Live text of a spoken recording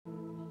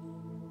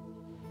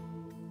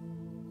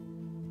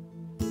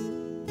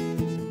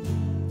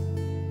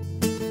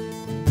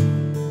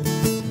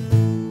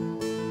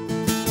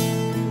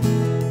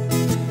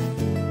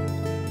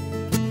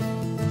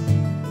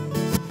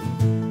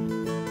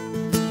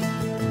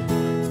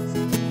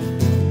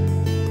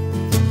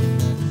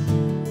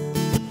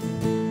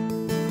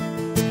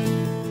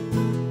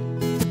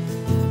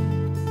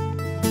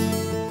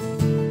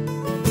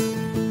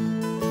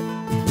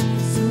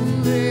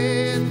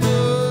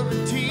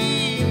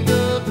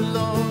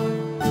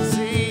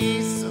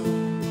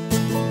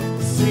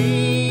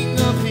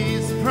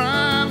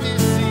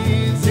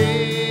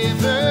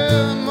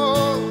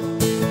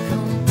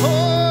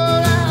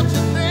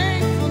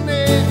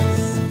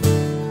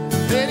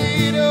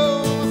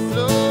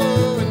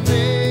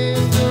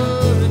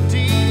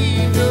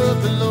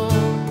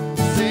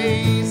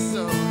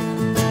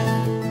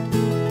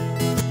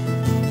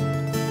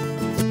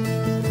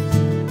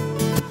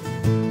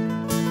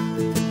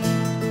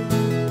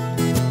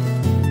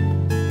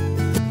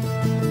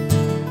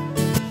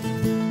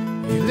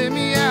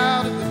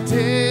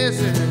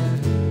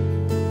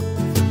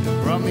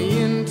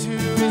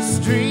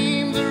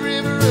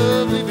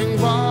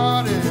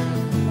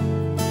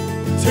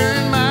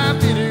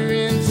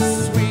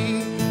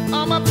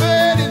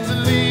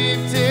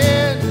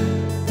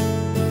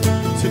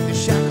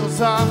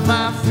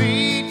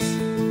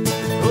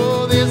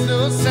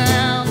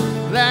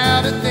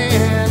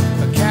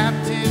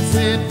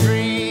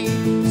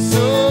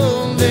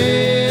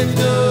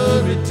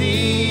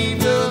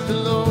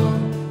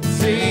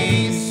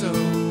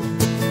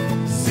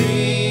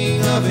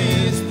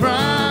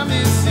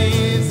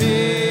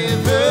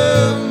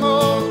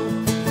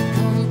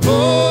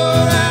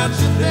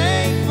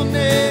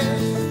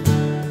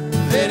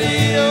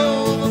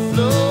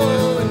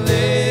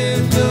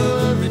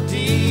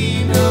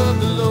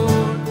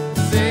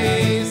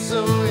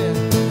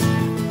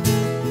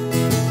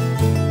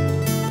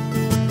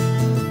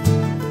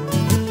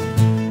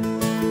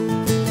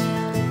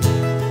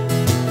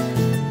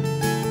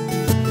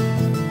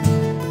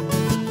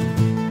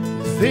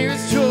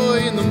There's joy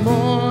in the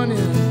morning,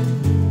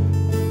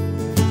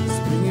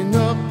 springing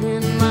up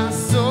in my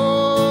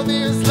soul.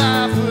 There's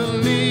life we're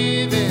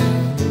living,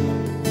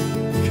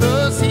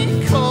 'cause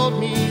he called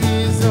me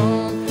his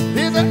own.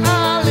 There's a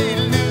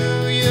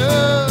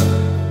hallelujah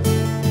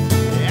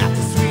at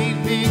the sweet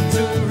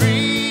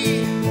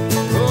victory.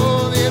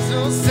 Oh, there's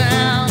no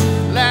sound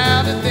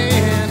louder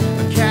than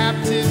a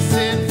captive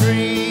set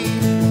free.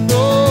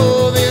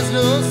 Oh, there's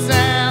no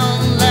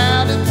sound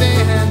louder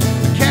than a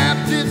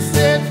captive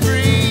set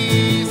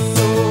free.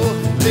 So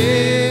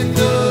let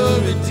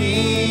the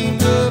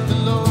redeemed of the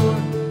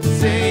Lord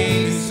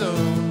say so.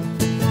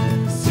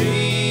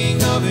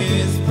 Sing of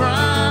his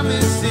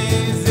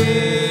promises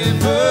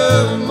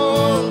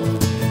evermore.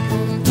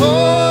 Come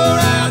pour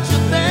out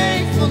your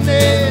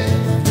thankfulness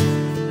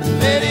and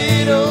let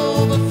it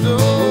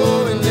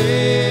overflow. And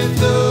let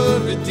the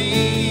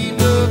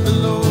redeemed of the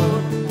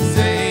Lord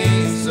say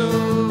so.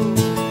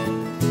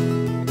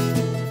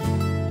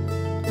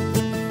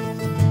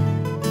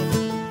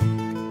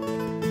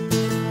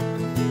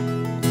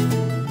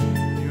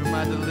 You are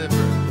my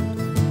deliverer.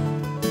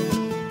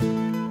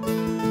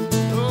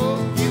 Oh,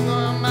 you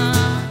are my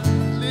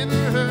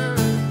deliverer.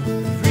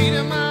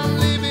 Freedom I'm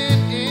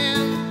living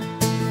in.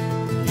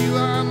 You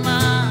are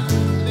my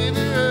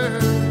deliverer.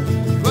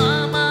 You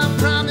are my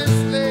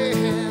promised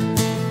land.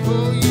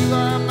 Oh, you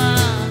are my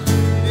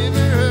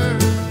deliverer.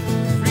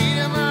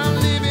 Freedom I'm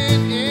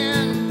living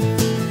in.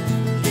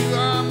 You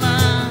are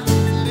my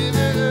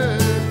deliverer.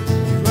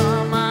 You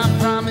are my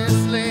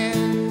promised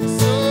land.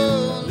 So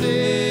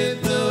let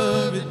the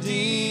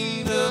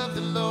redeemed of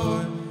the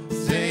Lord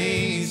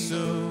say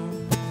so.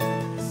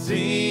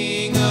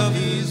 Sing of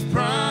his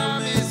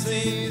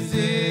promises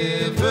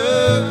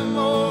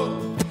evermore.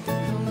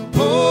 Come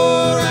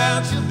pour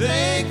out your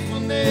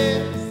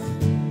thankfulness,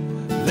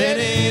 let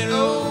it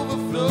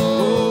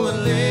overflow.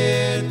 And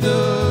let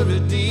the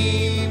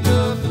redeemed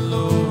of the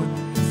Lord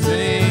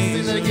say.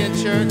 Sing that again,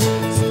 church.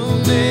 So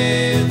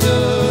let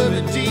the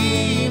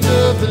redeemed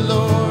of the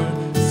Lord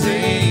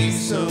say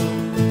so.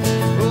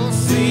 Oh,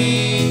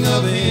 sing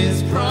of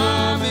his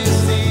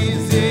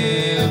promises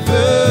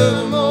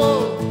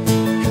evermore.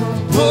 Come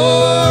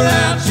pour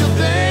out your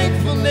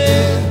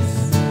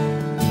thankfulness,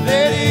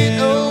 let it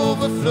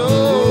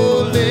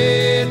overflow.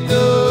 Let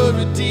the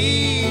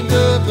redeemed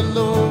of the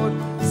Lord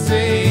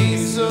say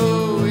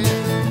so. Yeah.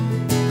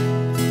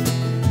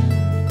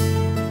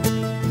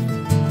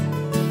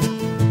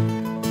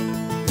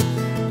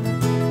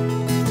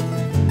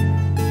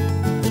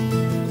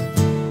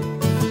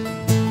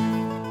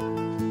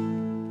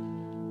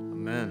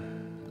 Amen.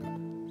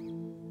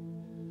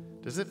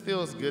 Does it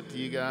feel as good to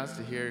you guys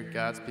to hear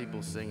God's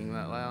people singing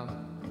that loud?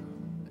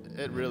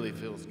 It really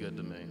feels good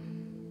to me.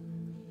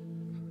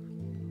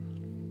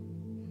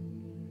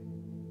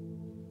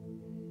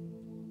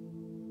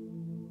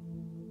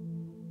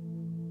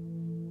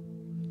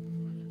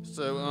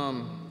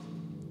 So,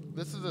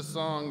 this is a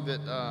song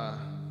that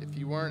if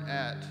you weren't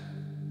at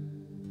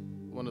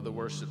one of the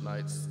worship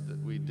nights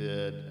that we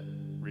did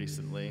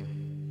recently,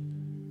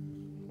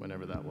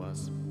 whenever that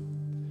was,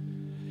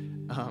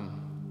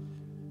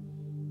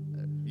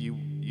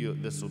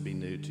 this will be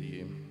new to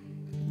you.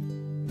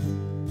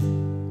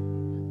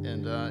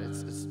 And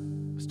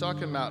it's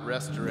talking about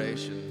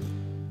restoration,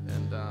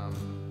 and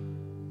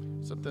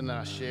something that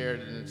I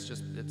shared, and it's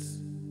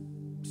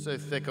so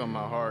thick on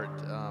my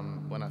heart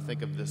when I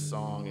think of this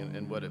song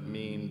and what it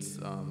means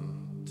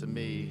to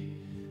me.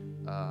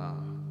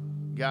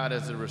 God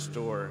is a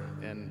restorer,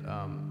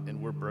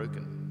 and we're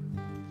broken.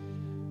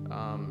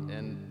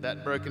 And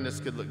that brokenness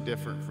could look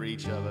different for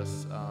each of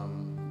us.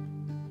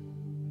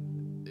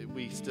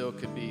 We still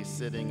could be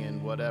sitting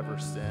in whatever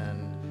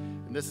sin.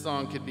 And this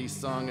song could be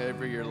sung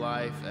over your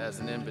life as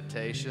an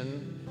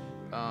invitation.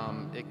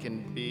 It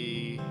can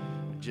be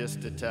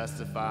just to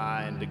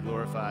testify and to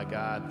glorify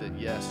God that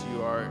yes,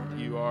 you are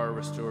a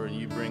restorer and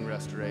you bring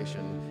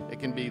restoration. It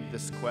can be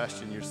this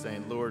question you're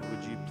saying, Lord,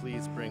 would you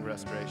please bring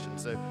restoration?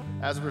 So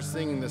as we're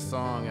singing this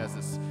song, as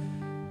it's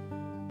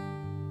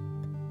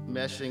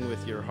meshing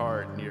with your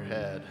heart and your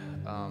head,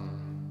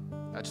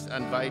 I just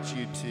invite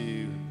you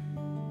to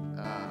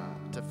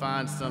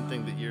find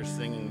something that you're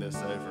singing this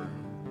over.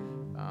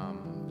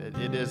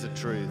 It is a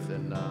truth,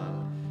 and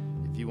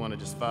if you want to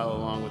just follow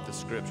along with the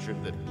scripture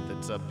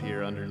that's up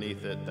here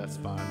underneath it, that's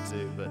fine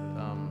too. But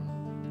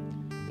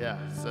yeah,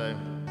 so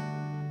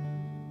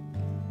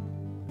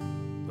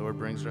the Lord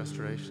brings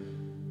restoration.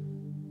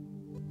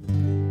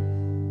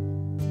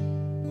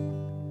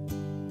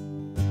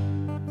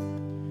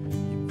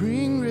 You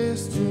bring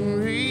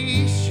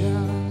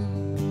restoration.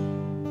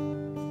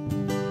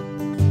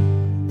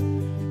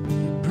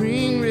 You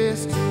bring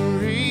restoration.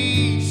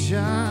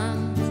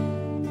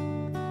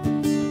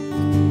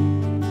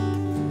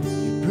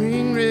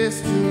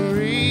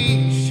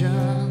 Restoration.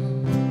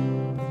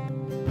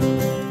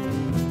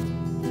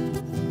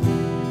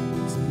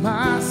 It's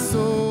my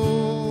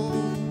soul.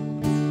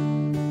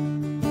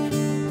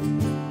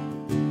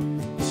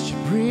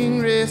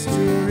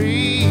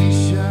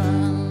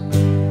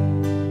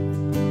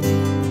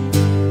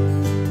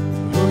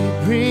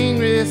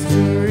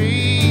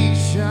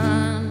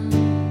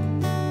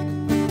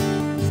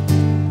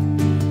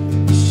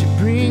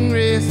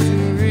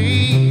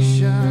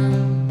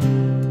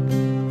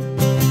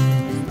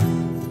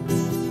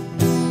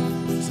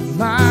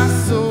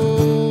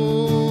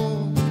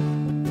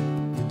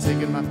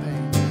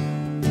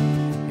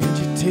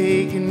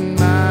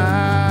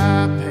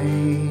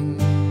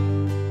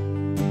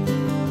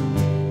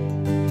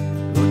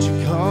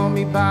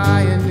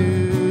 by a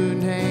new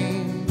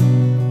name.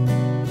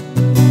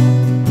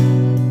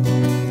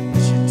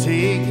 You're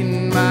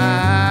taking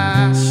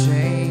my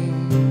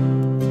shame,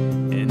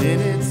 and in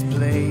its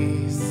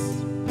place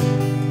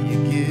you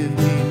give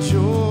me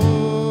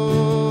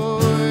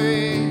joy.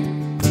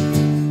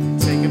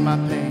 Taking my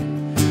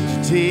pain,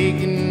 you're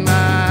taking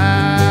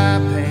my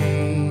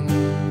pain.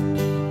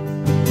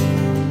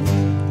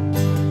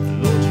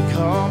 Lord, you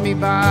call me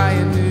by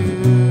a new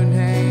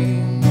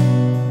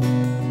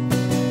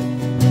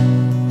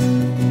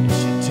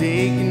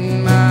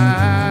taking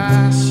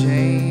my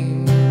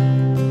shame,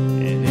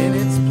 and in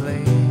its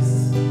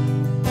place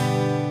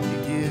you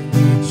give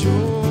me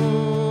joy.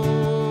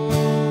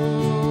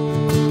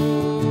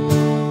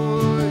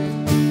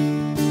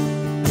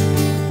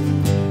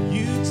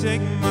 You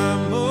take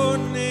my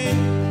mourning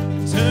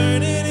and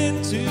turn it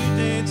into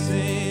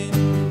dancing.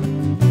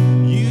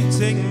 You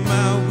take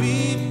my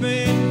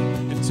weeping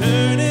and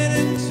turn it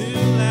into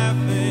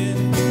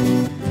laughing.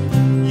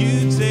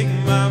 You take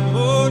my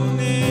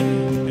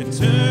mourning and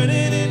turn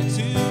it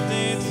into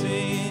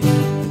dancing.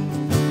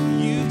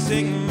 You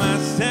take my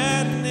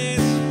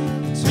sadness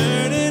and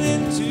turn it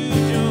into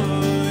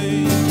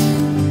joy.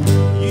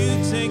 You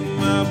take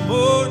my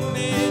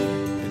mourning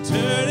and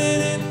turn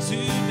it into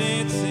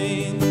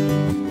dancing.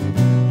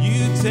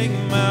 You take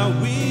my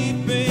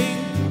weeping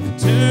and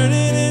turn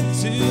it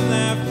into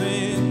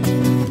laughing.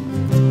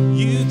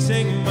 You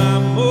take my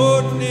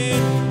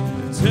mourning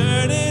and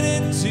turn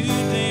it into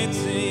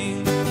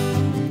dancing.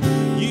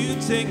 You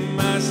take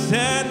my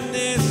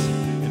sadness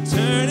and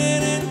turn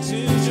it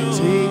into joy.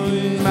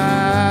 Taking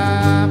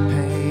my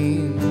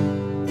pain,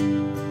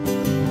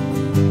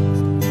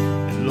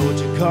 and Lord,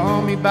 you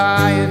call me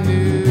by a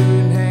new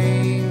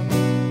name.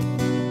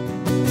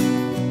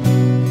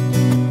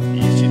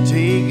 Yes, you're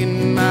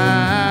taking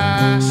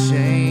my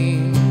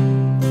shame,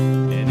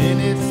 and in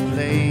its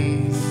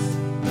place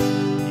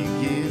you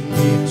give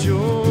me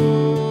joy.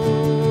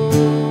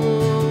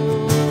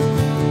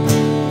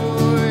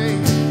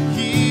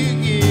 You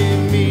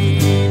give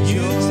me joy.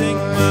 You take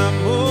my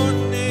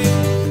mourning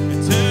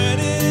and turn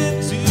it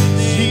into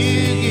dancing.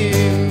 You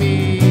give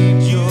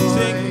me You joy.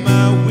 take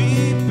my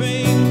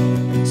weeping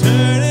and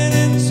turn it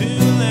into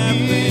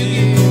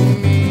laughing.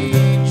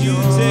 You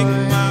take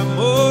my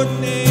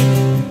mourning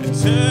and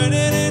turn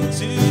it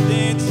into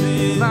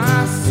dancing.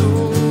 My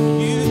soul,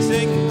 You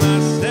take my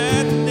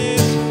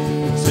sadness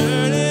and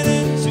turn it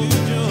into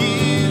joy.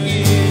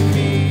 give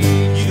me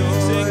You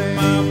take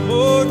my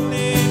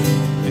mourning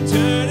and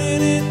turn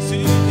it into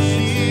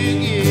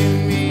dancing. give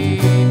me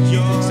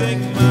You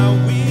take my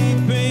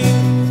weeping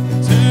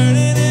and turn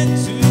it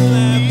into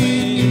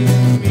laughing.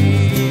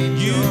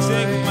 You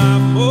take my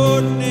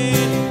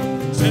mourning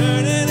and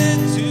turn it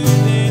into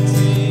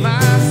dancing.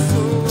 my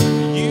soul,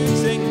 You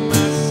take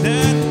my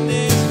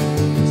sadness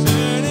and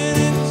turn it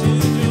into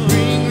joy.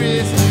 bring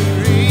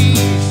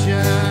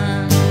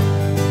restoration.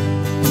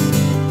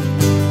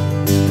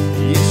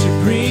 Yes, you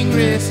bring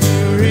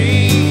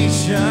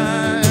restoration.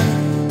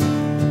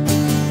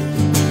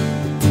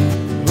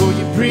 Oh,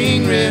 you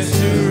bring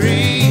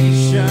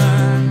restoration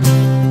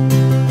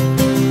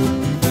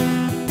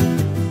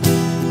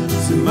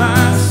to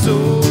my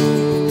soul.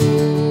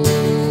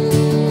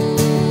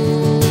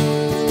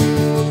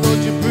 Lord,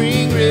 you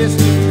bring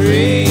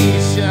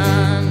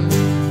restoration.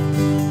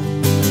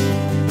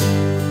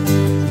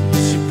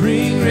 You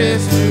bring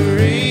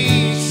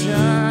restoration.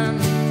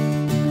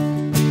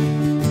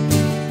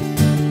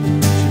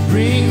 You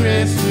bring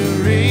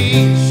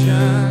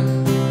restoration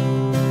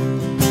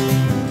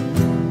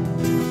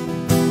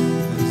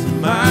to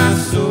my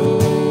soul.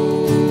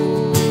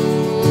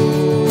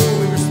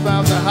 We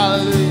respond to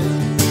hallelujah.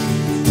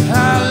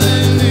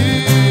 Hallelujah,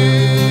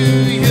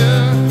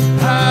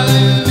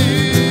 hallelujah.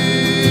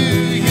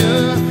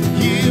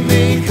 You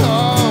make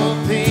all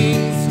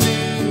things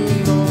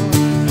new, Lord,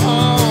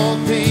 all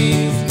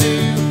things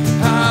new.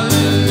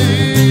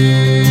 Hallelujah,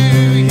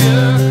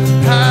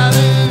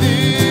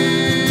 hallelujah.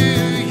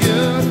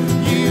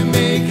 You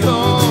make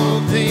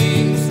all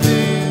things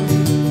new,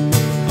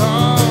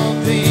 all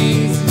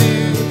things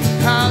new.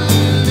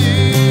 Hallelujah,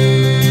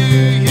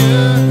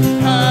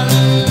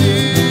 hallelujah.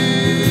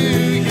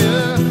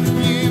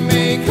 You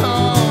make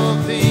all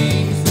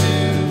things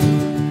new,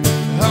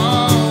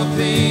 all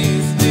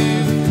things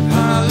new.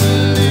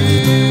 Hallelujah,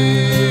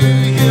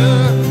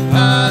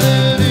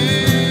 hallelujah.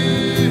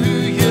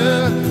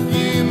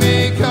 You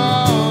make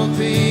all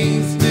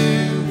things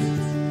new,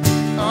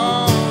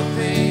 all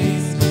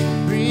things.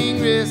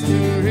 Bring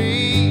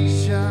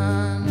restoration.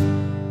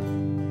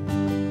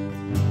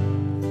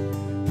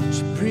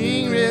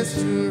 Bring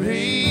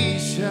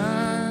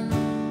restoration.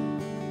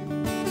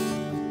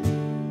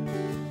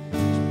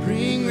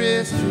 Bring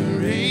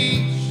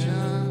restoration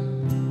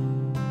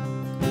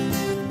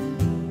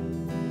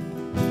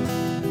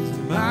to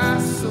my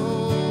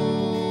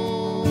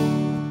soul.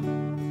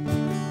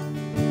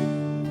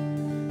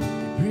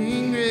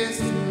 Bring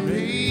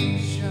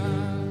restoration.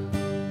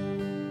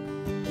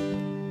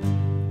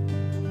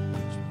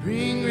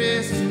 Bring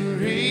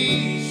restoration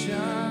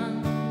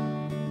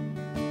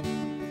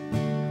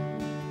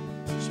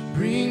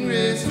bring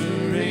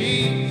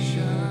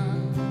restoration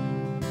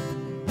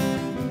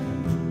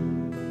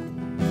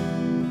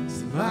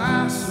to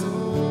my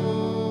soul.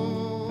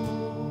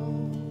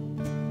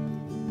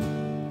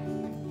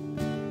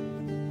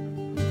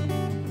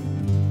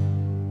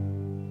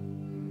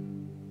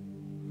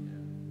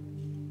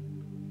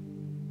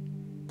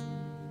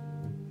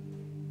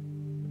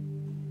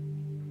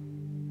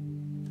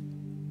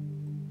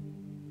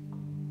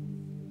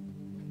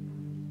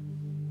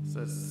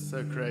 So it's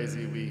so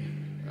crazy. We,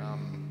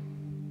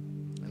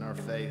 in our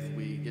faith,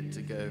 we get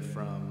to go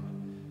from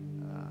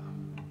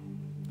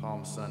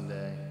Palm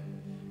Sunday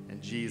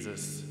and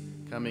Jesus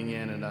coming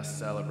in and us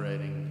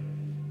celebrating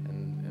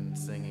and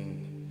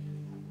singing,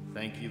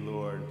 "Thank you,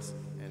 Lord,"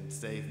 and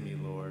 "Save me,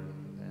 Lord."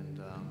 And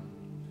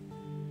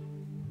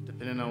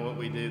depending on what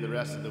we do the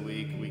rest of the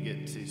week, we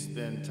get to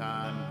spend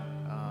time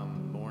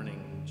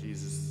mourning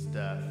Jesus'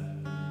 death.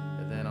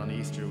 And then on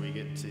Easter, we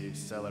get to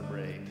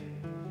celebrate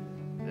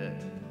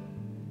that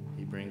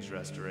He brings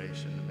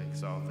restoration and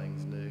makes all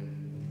things new.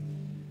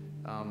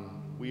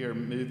 We are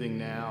moving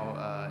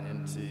now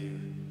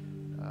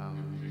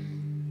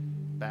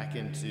back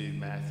into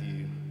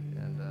Matthew,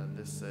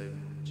 and so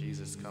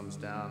Jesus comes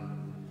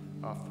down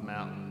off the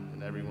mountain,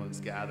 and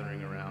everyone's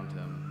gathering around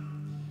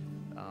him,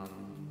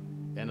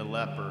 and a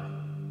leper,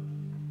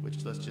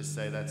 which let's just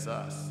say that's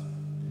us.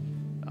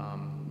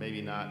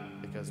 Maybe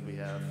not because we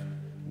have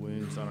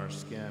wounds on our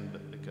skin,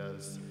 but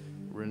because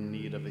we're in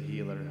need of a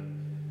healer.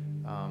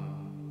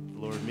 The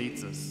Lord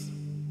meets us,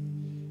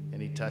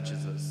 and He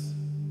touches us.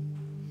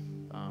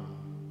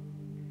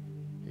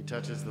 He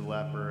touches the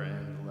leper,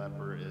 and the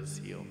leper is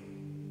healed.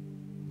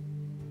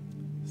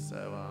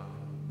 So,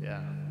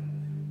 yeah,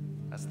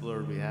 that's the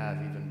Lord we have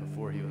even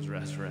before He was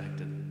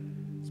resurrected.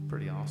 It's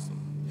pretty awesome.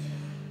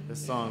 This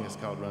song is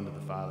called "Run to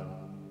the Father."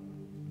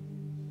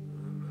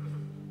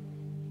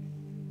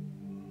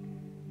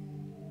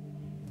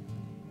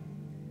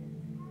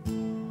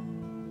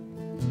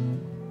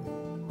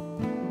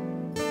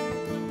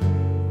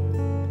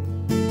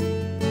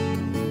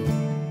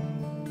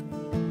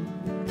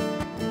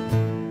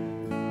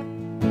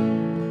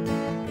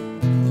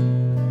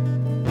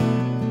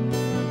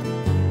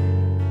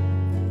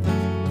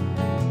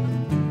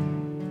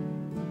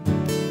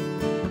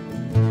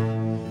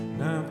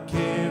 I've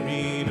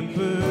carried a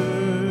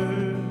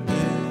burden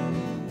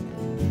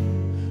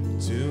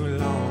too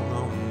long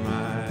on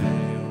my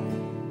own.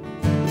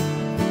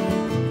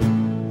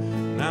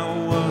 And I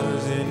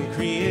wasn't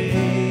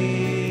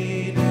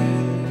created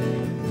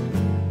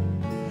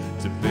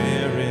to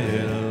bear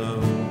it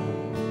alone.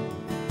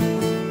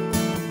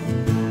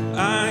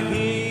 I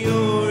hear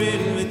your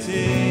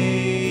invitation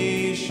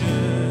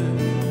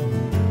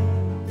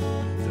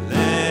to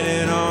let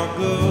it all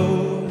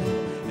go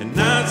and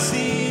not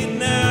see it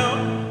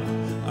now.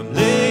 I'm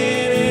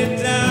laying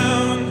it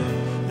down,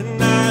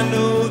 and I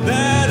know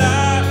that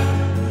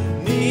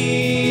I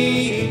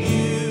need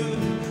you.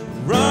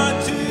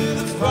 Run to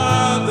the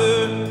Father,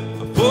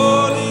 I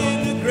fall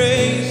into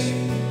grace.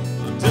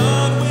 I'm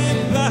done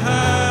with the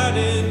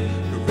hiding.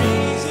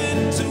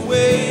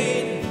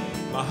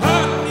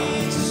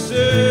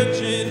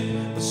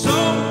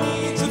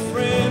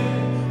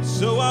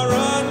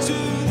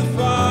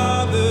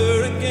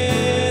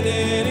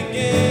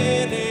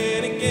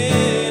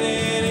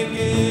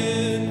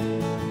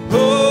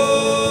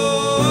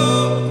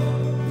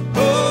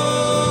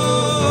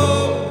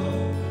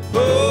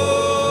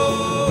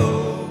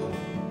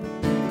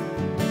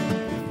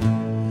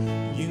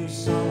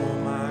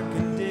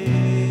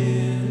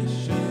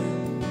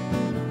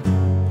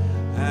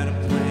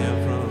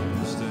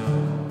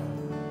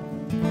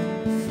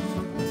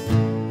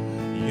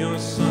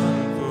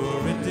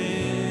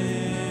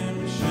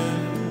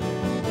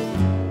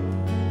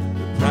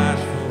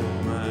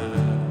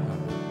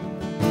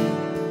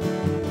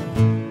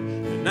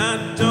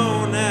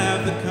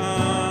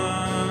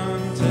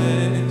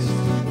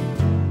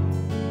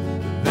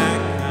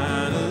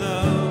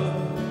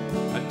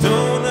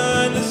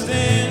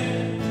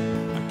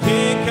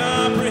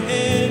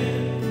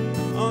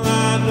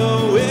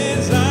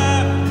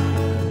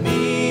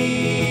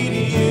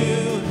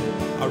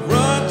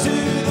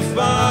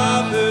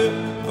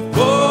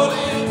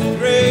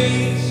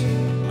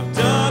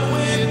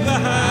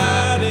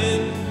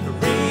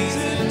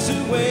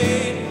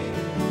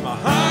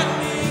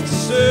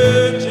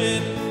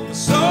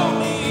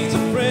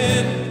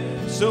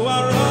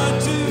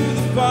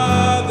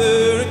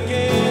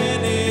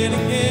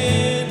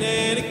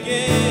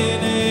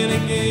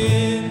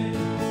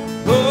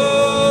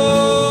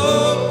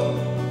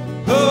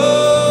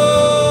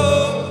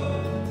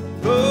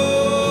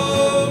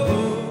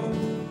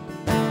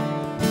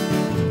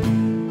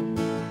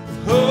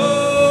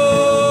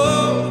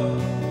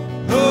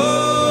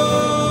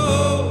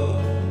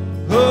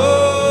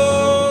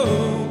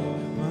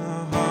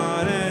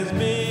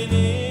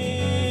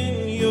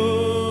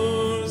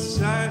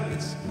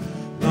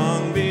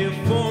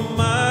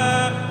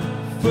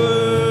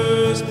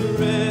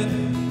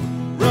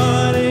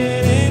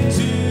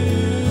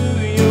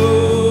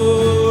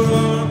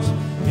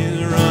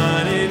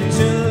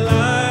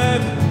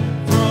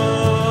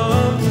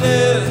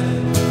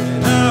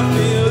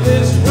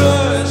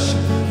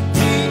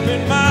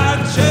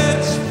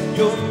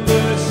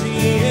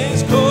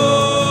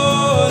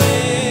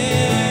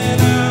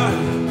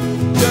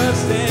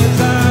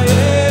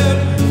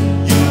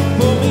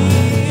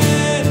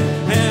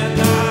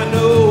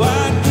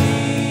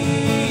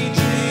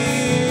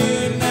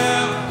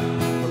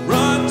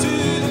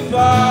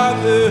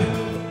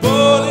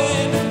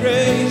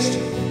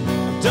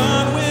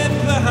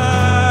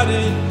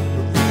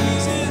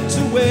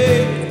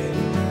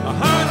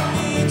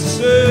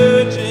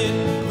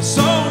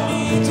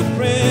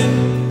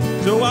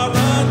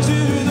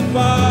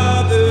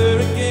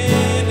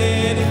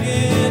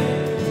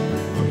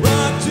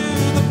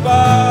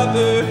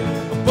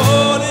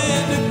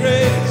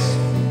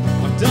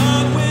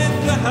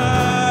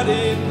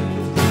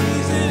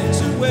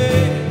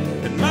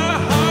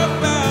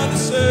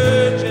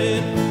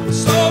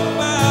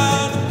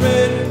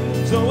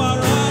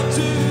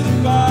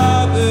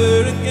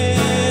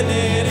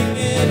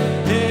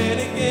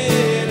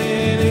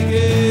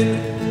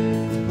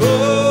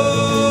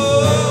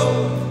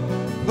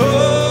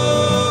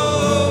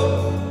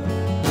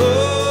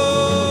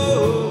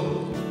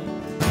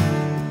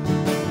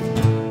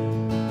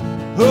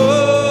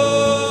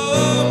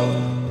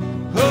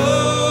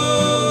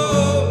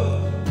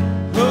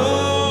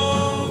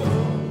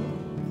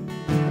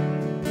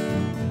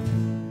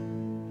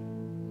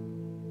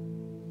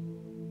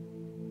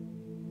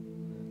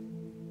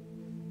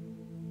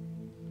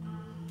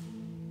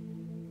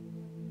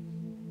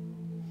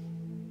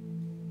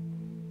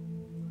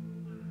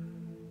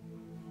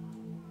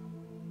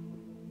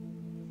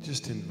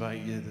 just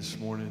invite you this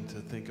morning to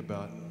think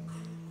about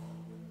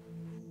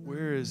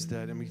where is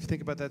that? I mean, if you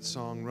think about that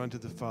song, Run to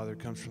the Father,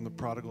 comes from the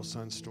prodigal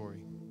son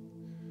story.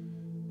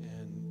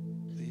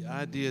 And the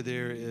idea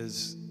there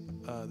is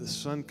the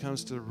son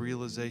comes to the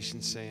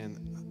realization saying,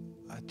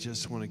 I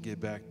just want to get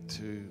back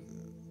to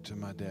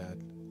my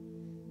dad.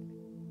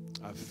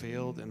 I've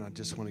failed and I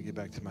just want to get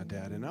back to my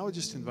dad. And I would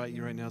just invite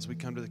you right now as we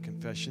come to the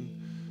confession,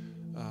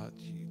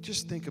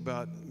 just think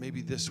about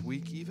maybe this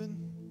week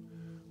even,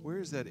 where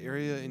is that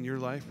area in your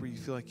life where you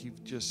feel like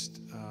you've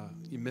just,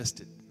 you missed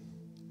it?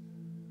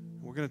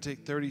 We're going to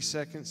take 30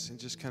 seconds and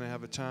just kind of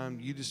have a time.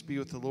 You just be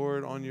with the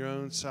Lord on your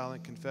own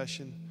silent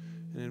confession,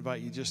 and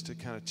invite you just to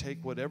kind of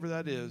take whatever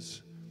that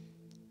is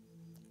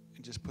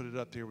and just put it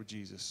up there with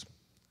Jesus.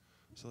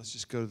 So let's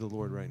just go to the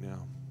Lord right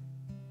now.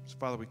 So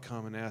Father, we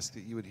come and ask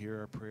that you would hear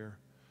our prayer.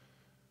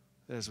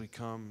 That as we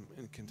come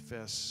and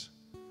confess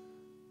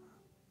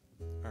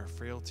our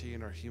frailty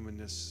and our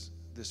humanness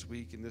this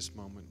week, in this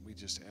moment, we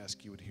just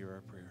ask you would hear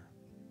our prayer.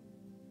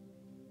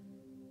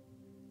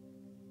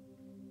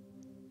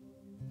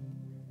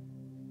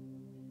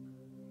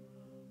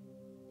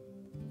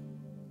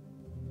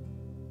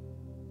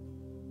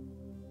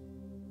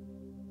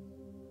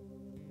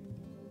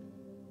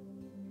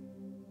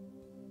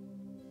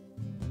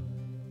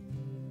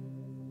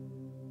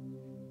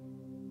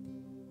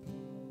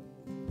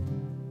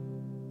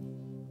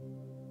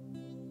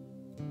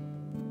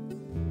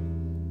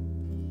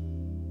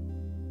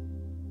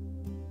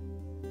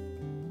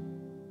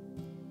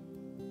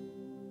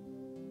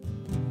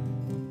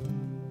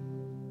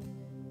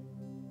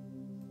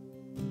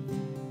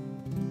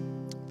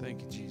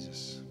 Thank you,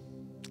 Jesus.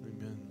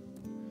 Amen.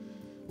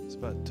 It's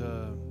about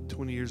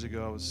 20 years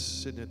ago, I was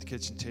sitting at the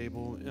kitchen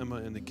table. Emma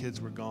and the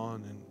kids were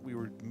gone, and we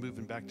were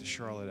moving back to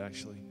Charlotte,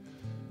 actually.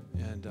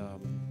 And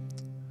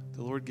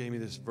the Lord gave me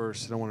this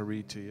verse that I want to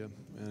read to you.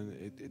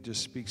 And it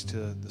just speaks to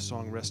the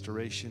song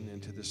Restoration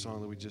and to the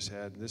song that we just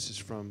had. This is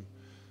from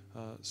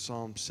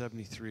Psalm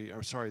 73.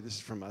 I'm sorry, this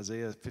is from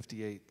Isaiah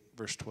 58,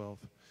 verse 12.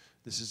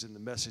 This is in the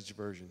Message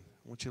version.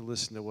 I want you to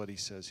listen to what he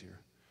says here.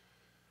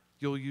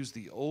 You'll use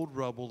the old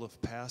rubble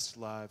of past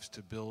lives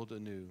to build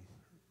anew.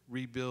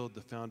 Rebuild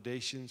the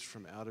foundations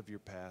from out of your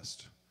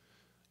past.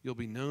 You'll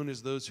be known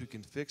as those who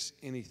can fix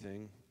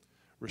anything,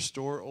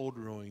 restore old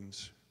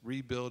ruins,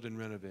 rebuild and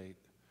renovate,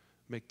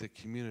 make the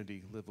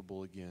community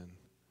livable again.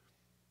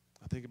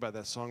 I think about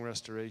that song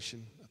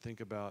Restoration. I think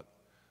about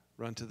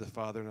Run to the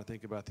Father, and I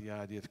think about the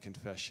idea of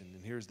confession.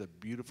 And here's the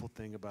beautiful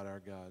thing about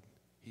our God.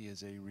 He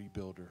is a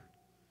rebuilder.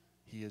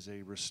 He is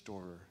a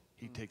restorer.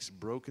 He takes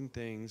broken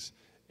things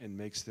and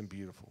makes them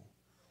beautiful.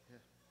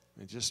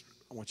 And just,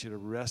 I want you to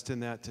rest in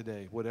that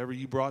today. Whatever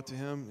you brought to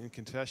him in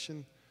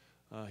confession,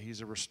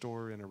 he's a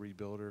restorer and a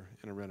rebuilder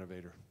and a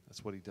renovator.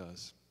 That's what he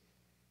does.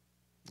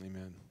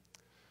 Amen.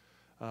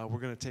 We're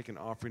going to take an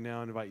offering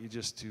now and invite you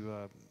just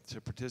to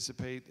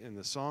participate in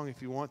the song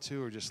if you want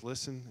to, or just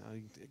listen.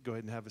 Go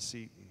ahead and have a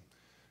seat.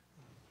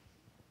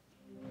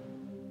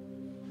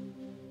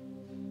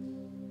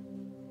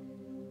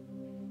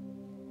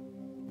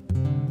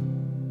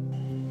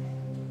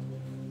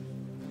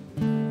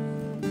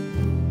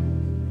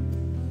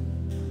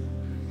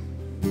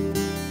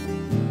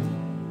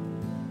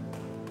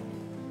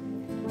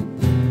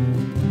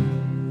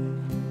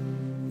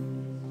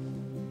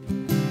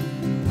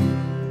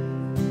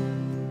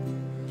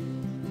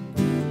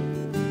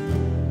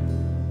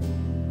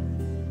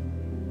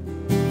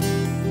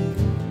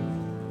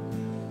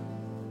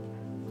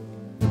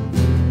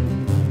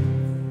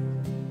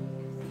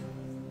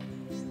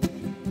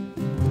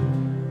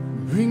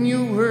 Bring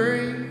your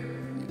worry,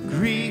 your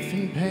grief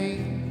and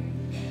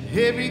pain,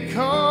 every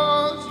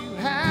cause you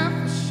have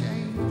for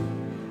shame,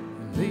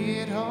 and lay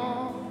it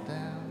all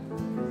down,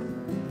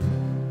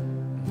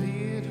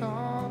 lay it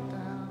all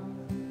down.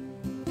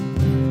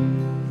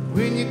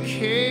 When your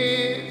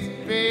cares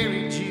have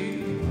buried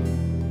you,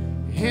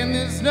 and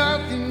there's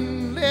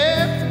nothing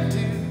left to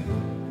do,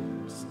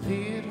 just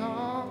lay it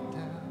all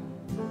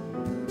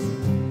down,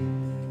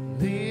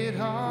 lay it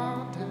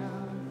all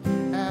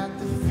down at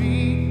the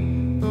feet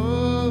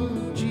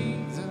of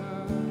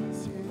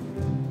Jesus,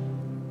 yeah.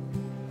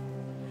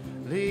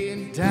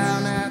 Laying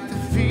down at the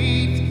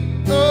feet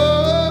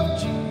of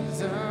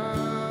Jesus,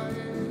 yeah.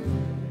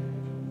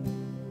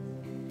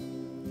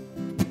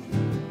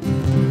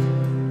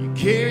 You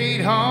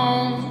carried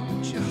home,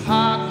 but your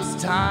heart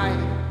was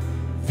tired,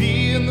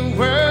 feeling the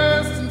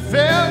worst and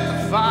felt the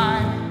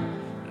fire.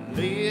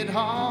 Lay it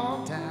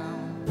all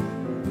down,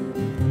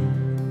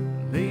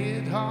 lay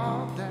it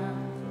all down.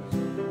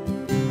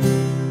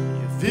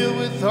 Filled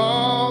with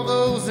all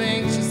those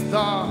anxious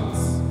thoughts,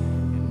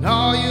 and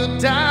all your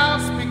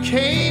doubts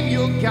became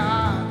your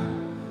God.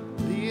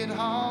 Lay it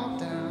all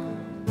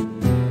down,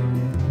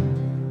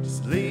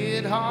 just lay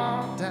it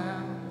all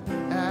down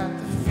at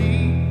the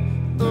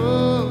feet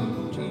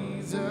of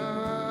Jesus.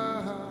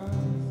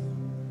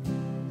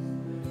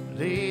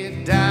 Lay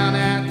it down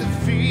at the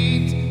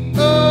feet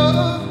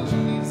of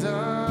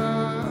Jesus.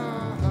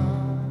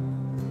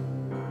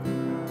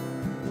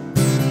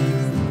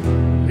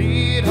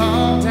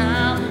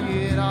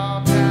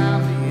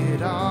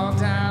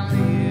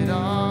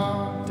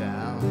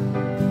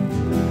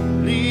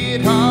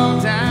 it all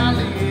down,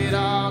 lay it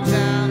all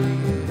down,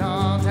 lay it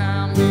all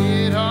down,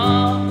 lay it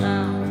all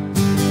down.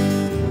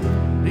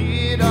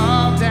 Lay it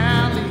all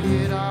down,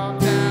 lay it all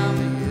down,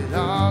 lay it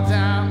all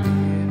down,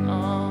 lay it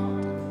all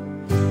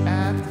down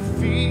at the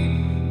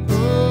feet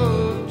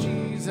of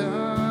Jesus.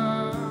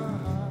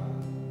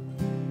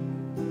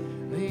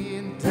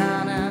 Laying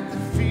down at the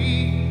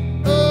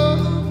feet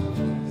of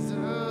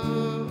Jesus.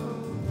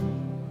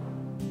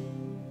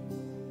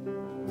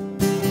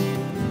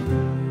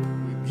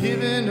 We've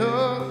given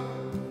up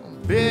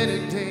on better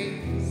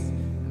days,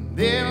 and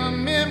there are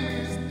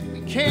memories that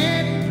we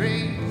can't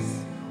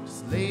erase.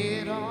 Just lay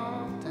it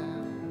all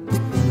down,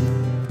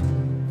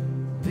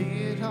 lay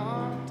it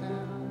all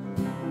down.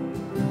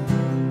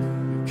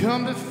 We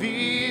come to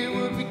feel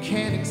what we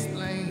can't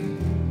explain.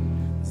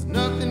 There's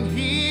nothing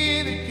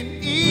here that can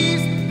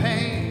ease the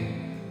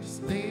pain.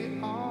 Just lay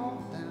it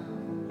all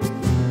down,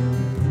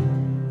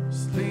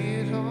 just lay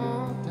it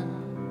all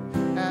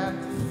down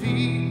at the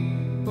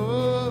feet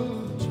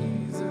of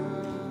Jesus.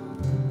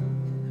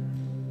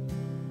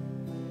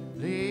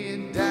 Lay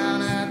it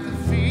down at the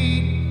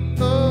feet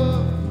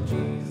of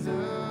Jesus.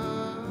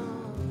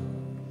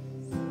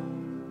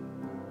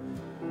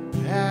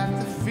 At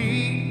the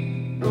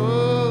feet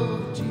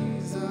of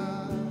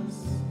Jesus.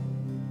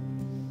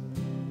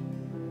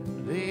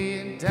 Lay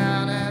it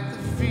down at the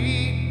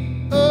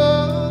feet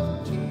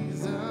of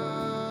Jesus.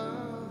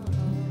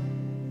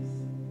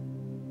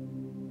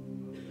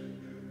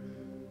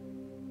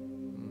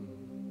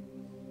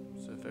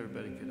 So if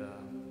everybody could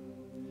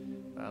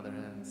bow their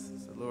heads.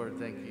 So Lord,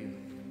 thank you.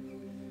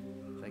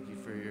 Thank you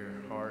for your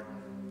heart.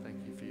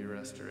 Thank you for your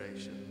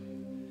restoration.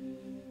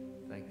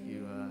 Thank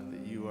you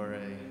that you are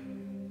a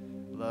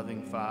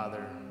loving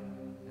Father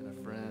and a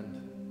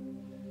friend,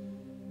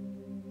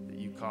 that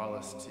you call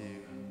us to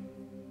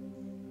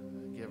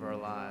give our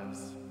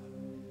lives,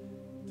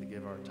 to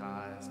give our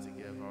tithes, to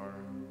give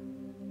our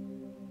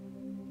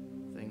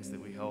things that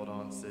we hold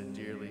on so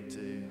dearly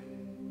to,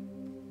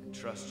 and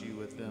trust you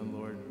with them,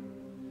 Lord.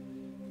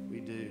 We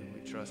do.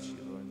 We trust you,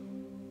 Lord.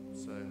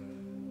 So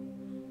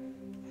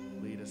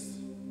lead us,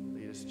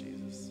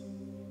 Jesus,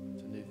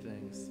 to new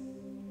things.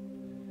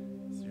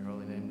 It's in your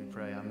holy name we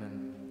pray.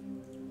 Amen.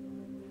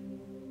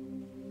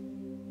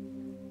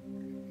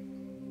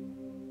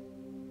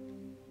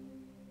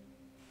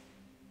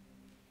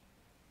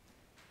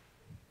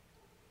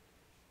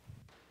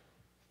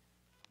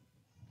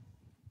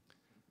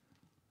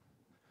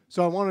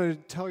 So I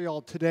wanted to tell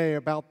y'all today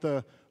about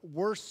the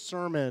worst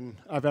sermon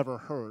I've ever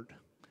heard.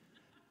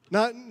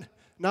 Not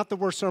the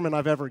worst sermon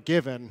I've ever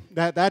given.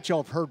 That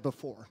y'all have heard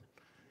before.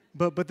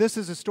 But this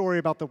is a story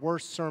about the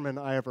worst sermon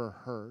I ever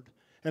heard.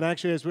 And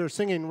actually, as we were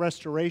singing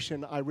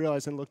Restoration, I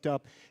realized and looked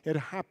up, it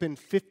happened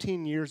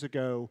 15 years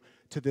ago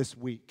to this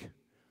week.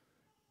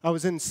 I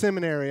was in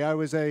seminary. I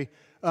was a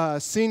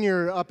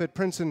senior up at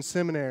Princeton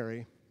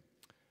Seminary.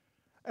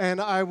 And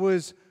I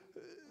was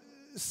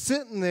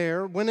sitting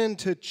there, went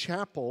into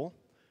chapel,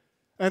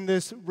 and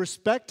this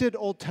respected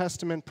Old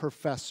Testament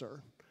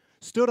professor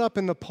stood up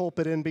in the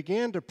pulpit and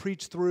began to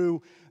preach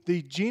through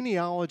the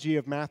genealogy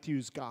of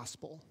Matthew's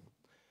gospel.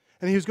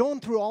 And he was going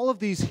through all of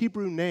these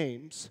Hebrew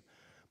names,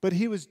 but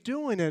he was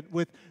doing it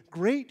with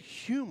great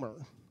humor,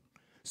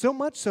 so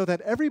much so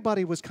that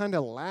everybody was kind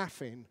of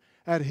laughing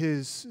at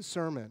his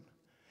sermon.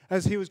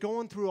 As he was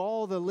going through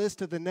all the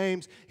list of the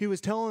names, he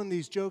was telling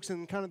these jokes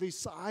and kind of these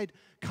side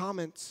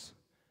comments.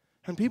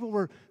 And people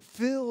were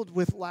filled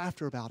with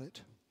laughter about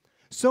it.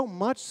 So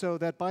much so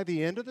that by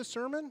the end of the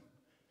sermon,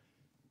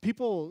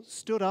 people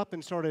stood up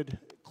and started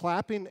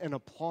clapping and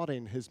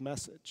applauding his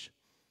message.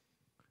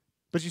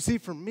 But you see,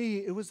 for me,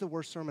 it was the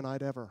worst sermon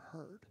I'd ever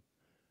heard,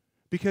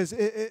 because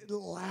it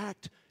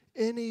lacked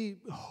any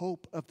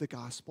hope of the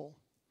gospel.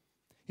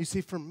 You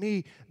see, for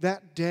me,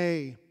 that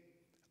day,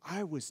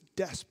 I was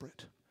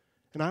desperate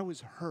and I was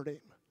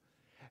hurting.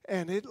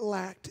 And it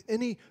lacked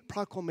any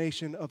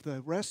proclamation of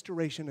the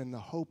restoration and the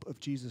hope of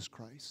Jesus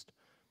Christ.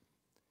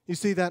 You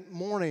see, that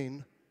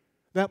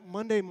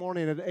Monday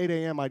morning at 8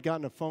 a.m., I'd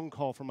gotten a phone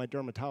call from my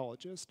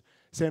dermatologist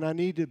saying I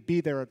need to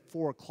be there at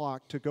 4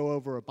 o'clock to go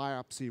over a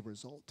biopsy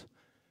result.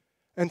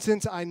 And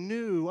since I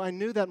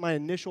knew that my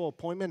initial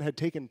appointment had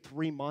taken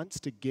 3 months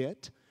to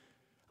get,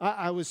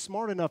 I was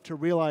smart enough to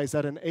realize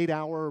that an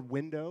 8-hour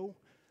window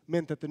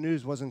meant that the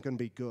news wasn't going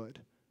to be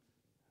good.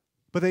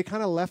 But they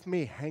kind of left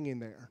me hanging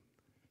there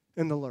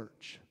in the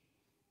lurch.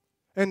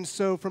 And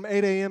so from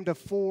 8 a.m. to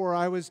 4,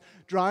 I was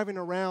driving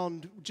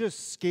around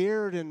just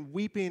scared and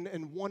weeping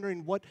and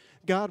wondering what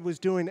God was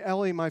doing.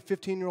 Ellie, my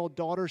 15-year-old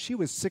daughter, she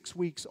was 6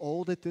 weeks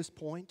old at this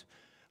point.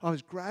 I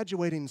was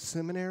graduating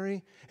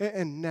seminary,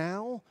 and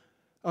now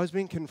I was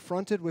being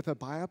confronted with a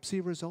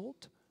biopsy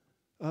result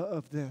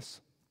of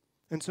this.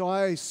 And so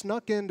I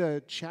snuck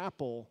into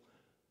chapel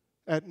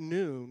at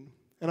noon,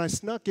 and I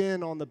snuck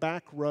in on the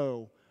back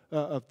row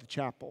of the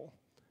chapel,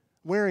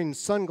 wearing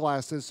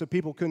sunglasses so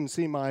people couldn't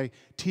see my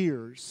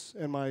tears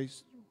and my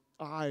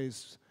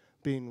eyes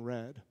being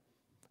red,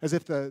 as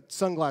if the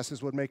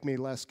sunglasses would make me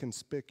less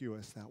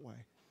conspicuous that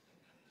way.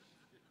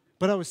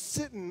 But I was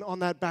sitting on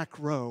that back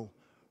row,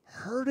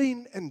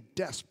 hurting and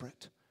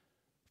desperate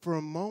for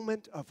a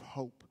moment of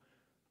hope,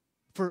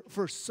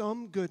 for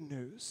some good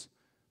news.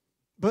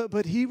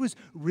 But he was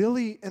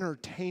really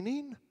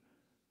entertaining,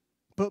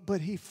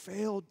 but he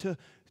failed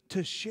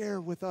to share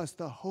with us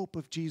the hope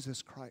of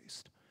Jesus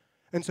Christ.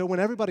 And so when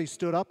everybody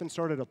stood up and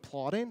started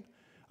applauding,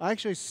 I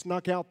actually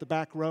snuck out the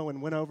back row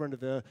and went over into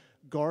the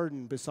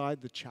garden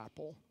beside the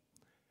chapel.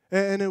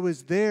 And it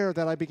was there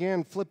that I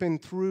began flipping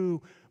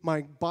through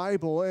my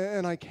Bible,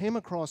 and I came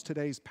across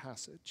today's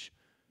passage.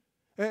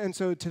 And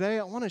so today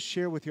I want to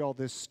share with you all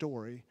this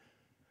story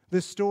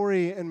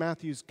in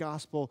Matthew's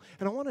gospel.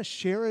 And I want to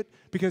share it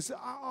because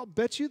I'll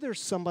bet you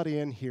there's somebody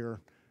in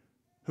here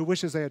who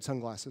wishes they had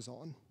sunglasses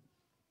on,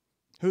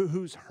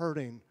 who's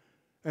hurting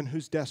and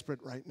who's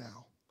desperate right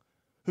now,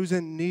 who's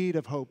in need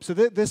of hope. So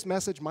this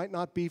message might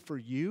not be for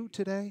you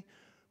today,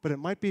 but it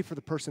might be for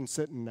the person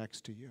sitting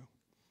next to you.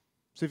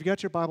 So if you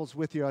got your Bibles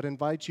with you, I'd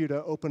invite you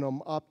to open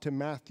them up to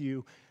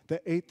Matthew,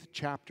 the 8th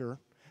chapter.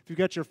 If you've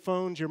got your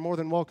phones, you're more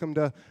than welcome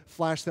to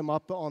flash them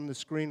up on the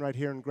screen right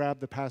here and grab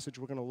the passage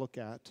we're going to look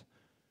at.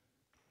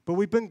 But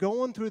we've been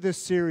going through this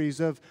series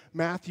of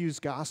Matthew's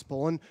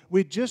gospel, and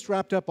we just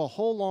wrapped up a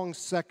whole long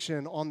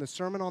section on the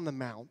Sermon on the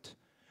Mount.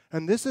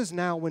 And this is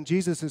now when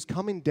Jesus is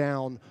coming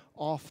down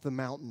off the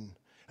mountain.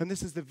 And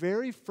this is the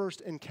very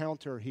first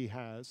encounter he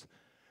has.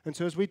 And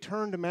so as we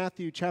turn to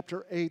Matthew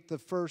chapter 8,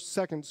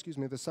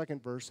 the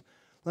second verse,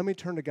 let me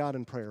turn to God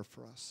in prayer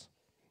for us.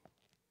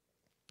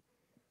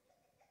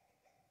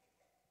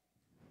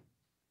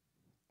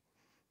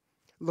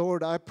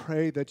 Lord, I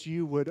pray that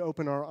you would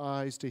open our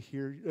eyes to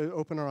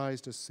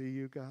see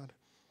you, God.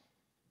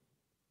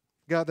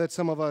 God, that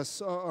some of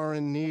us are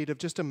in need of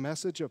just a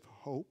message of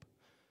hope,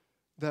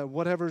 that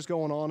whatever's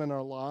going on in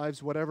our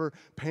lives, whatever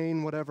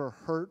pain, whatever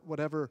hurt,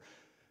 whatever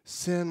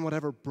sin,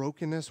 whatever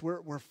brokenness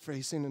we're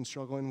facing and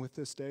struggling with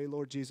this day,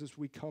 Lord Jesus,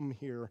 we come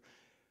here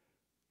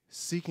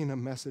seeking a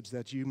message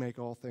that you make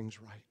all things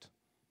right.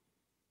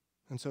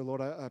 And so, Lord,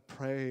 I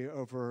pray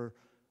over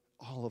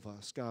all of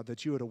us, God,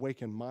 that you would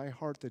awaken my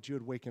heart, that you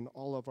would awaken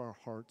all of our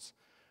hearts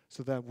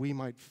so that we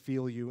might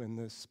feel you in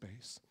this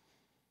space.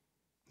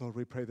 Lord,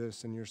 we pray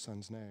this in your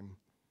Son's name.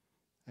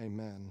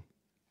 Amen.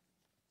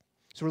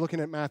 So we're looking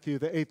at Matthew,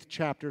 the 8th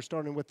chapter,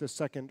 starting with the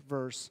 2nd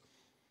verse.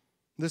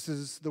 This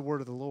is the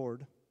word of the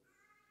Lord.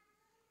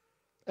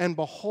 And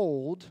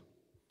behold,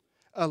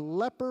 a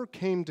leper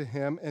came to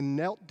him and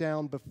knelt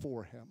down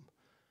before him.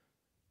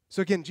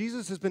 So again,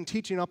 Jesus has been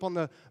teaching up on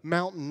the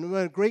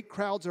mountain. Great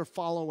crowds are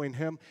following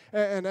him.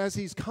 And as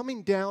he's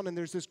coming down and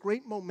there's this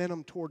great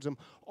momentum towards him,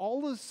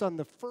 all of a sudden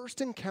the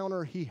first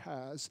encounter he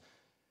has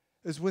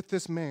is with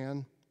this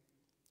man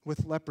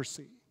with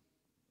leprosy,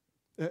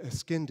 a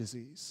skin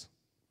disease.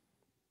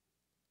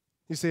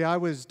 You see, I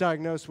was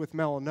diagnosed with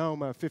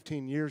melanoma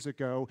 15 years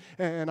ago,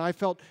 and I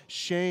felt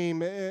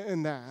shame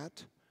in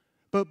that.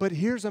 But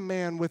here's a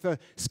man with a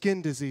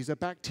skin disease, a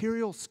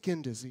bacterial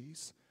skin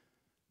disease,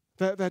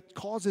 that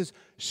causes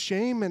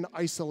shame and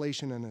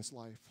isolation in his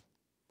life.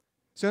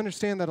 So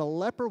understand that a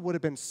leper would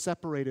have been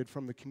separated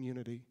from the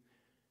community.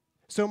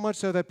 So much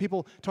so that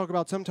people talk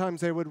about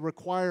sometimes they would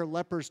require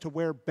lepers to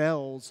wear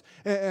bells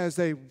as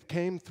they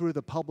came through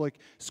the public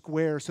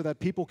square so that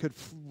people could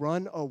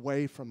run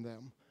away from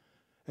them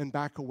and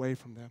back away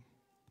from them.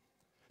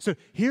 So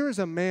here is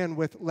a man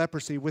with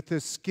leprosy, with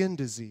this skin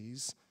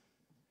disease.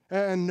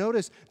 And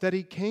notice that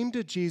he came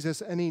to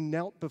Jesus and he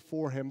knelt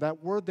before him.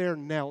 That word there,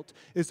 knelt,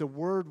 is a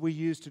word we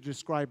use to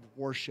describe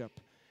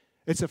worship.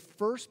 It's the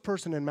first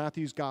person in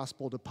Matthew's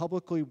gospel to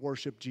publicly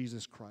worship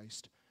Jesus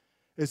Christ.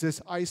 Is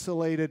this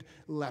isolated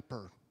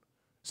leper,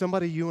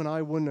 somebody you and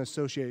I wouldn't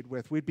associate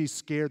with. We'd be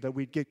scared that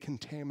we'd get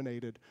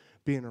contaminated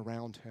being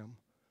around him.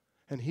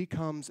 And he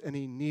comes and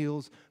he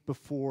kneels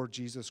before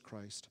Jesus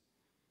Christ.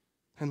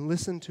 And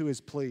listen to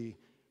his plea.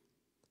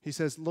 He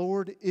says,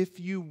 Lord, if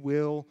you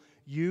will,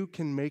 you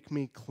can make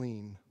me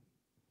clean.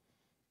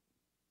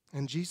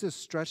 And Jesus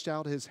stretched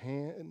out his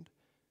hand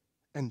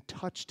and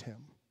touched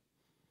him,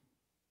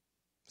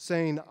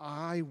 saying,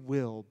 I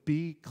will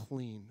be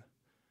clean.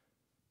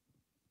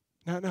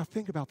 Now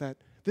think about that.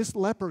 This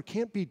leper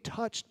can't be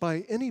touched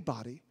by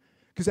anybody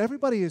because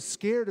everybody is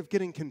scared of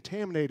getting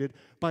contaminated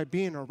by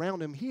being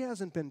around him. He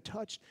hasn't been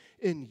touched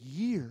in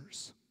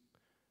years.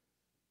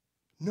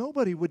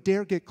 Nobody would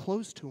dare get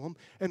close to him.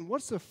 And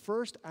what's the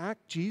first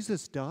act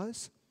Jesus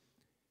does?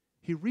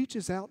 He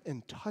reaches out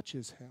and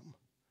touches him.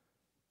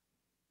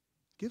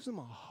 Gives him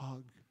a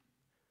hug.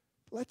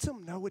 Lets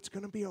him know it's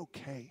going to be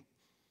okay.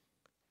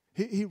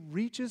 He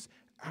reaches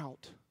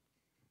out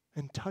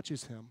and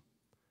touches him.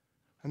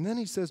 And then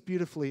he says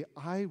beautifully,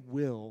 I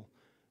will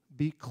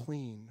be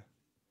clean.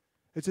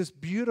 It's this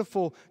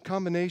beautiful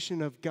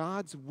combination of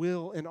God's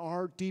will and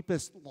our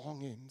deepest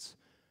longings.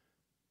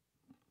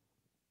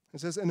 It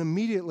says, and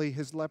immediately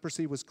his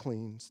leprosy was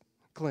cleansed.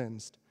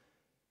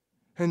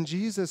 And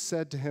Jesus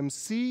said to him,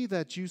 see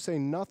that you say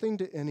nothing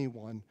to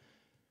anyone.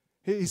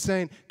 He's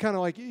saying, kind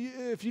of like,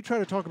 if you try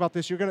to talk about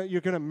this, you're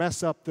gonna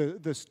mess up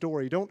the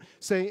story. Don't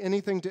say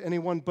anything to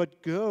anyone,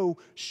 but go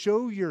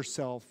show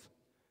yourself.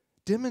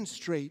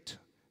 Demonstrate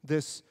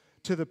this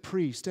to the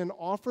priest and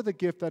offer the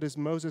gift that as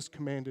Moses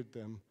commanded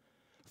them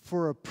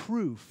for a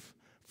proof,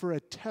 for a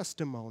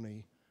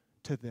testimony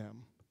to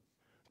them.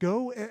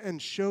 Go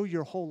and show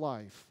your whole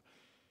life.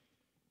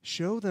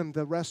 Show them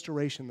the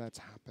restoration that's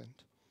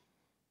happened.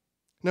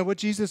 Now, what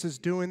Jesus is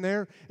doing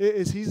there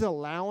is he's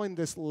allowing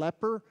this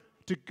leper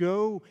to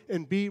go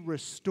and be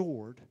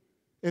restored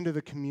into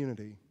the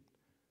community.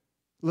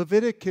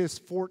 Leviticus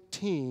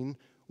 14,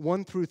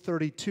 1 through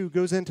 32,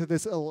 goes into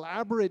this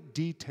elaborate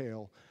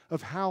detail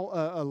of how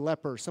a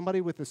leper,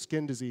 somebody with a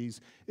skin disease,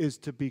 is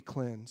to be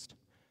cleansed.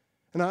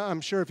 And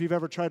I'm sure if you've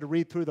ever tried to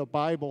read through the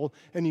Bible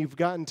and you've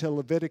gotten to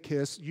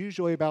Leviticus,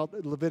 usually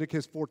about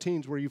Leviticus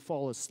 14 is where you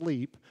fall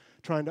asleep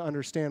trying to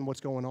understand what's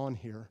going on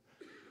here.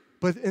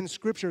 But in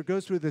Scripture, it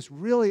goes through this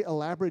really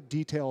elaborate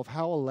detail of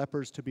how a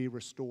leper is to be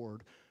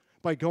restored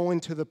by going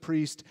to the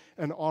priest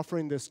and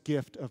offering this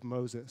gift of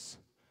Moses.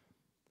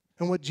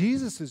 And what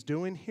Jesus is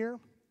doing here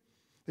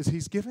is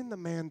he's giving the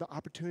man the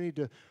opportunity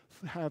to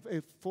have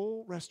a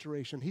full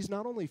restoration. He's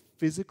not only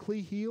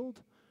physically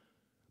healed,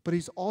 but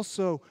he's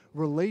also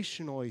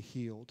relationally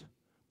healed,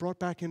 brought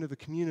back into the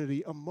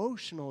community,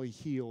 emotionally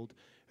healed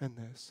in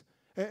this,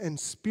 and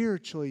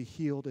spiritually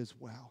healed as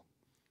well.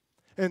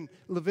 And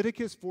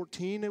Leviticus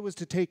 14, it was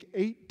to take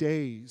 8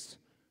 days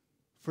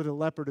for the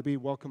leper to be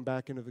welcomed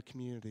back into the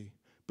community.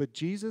 But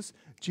Jesus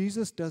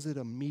does it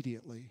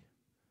immediately,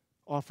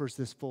 offers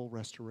this full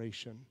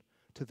restoration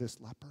to this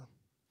leper.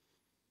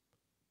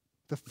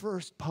 The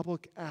first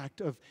public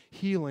act of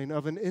healing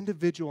of an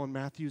individual in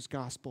Matthew's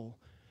gospel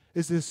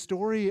is this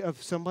story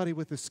of somebody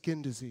with a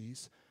skin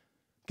disease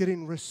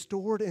getting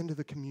restored into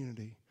the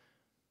community,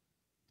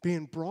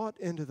 being brought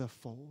into the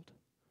fold.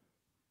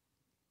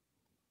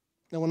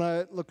 Now, when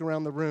I look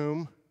around the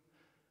room,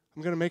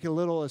 I'm going to make a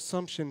little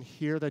assumption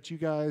here that you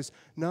guys,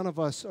 none of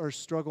us are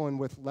struggling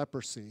with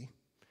leprosy,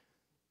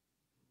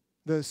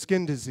 the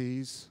skin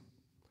disease,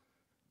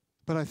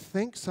 but I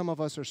think some of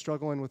us are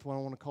struggling with what I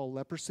want to call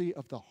leprosy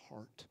of the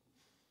heart.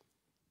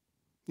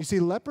 You see,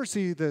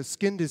 leprosy, the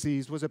skin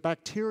disease, was a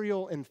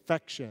bacterial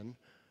infection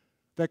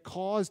that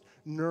caused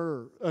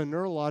a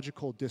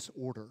neurological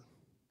disorder.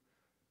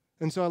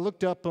 And so I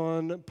looked up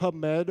on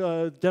PubMed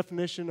a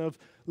definition of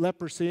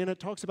leprosy, and it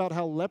talks about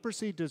how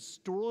leprosy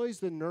destroys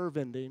the nerve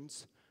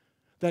endings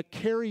that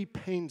carry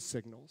pain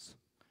signals.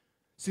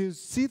 So you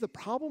see, the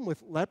problem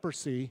with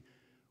leprosy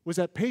was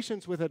that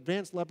patients with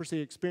advanced leprosy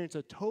experience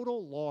a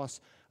total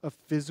loss of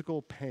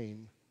physical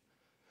pain.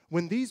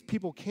 When these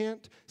people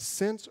can't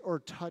sense or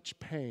touch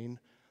pain,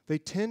 they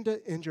tend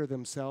to injure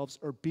themselves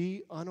or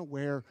be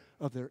unaware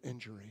of their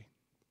injury.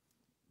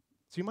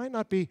 So you might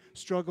not be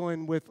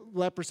struggling with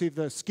leprosy,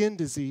 the skin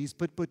disease,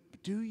 but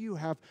do you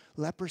have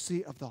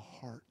leprosy of the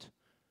heart?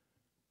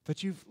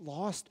 That you've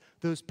lost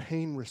those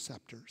pain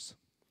receptors?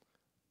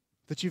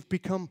 That you've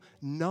become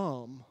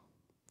numb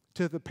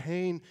to the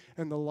pain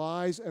and the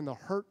lies and the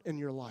hurt in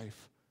your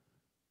life?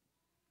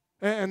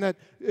 And that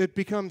it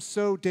becomes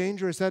so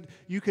dangerous that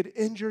you could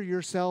injure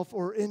yourself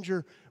or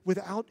injure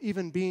without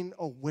even being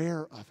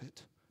aware of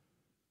it.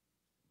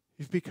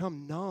 You've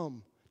become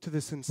numb to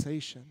the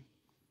sensation.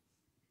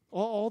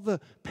 All the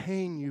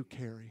pain you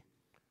carry,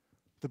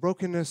 the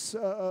brokenness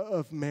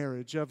of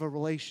marriage, of a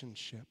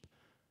relationship,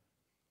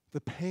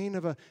 the pain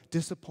of a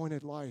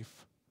disappointed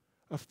life,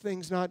 of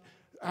things not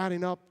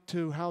adding up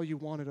to how you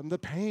wanted them, the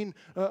pain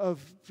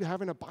of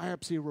having a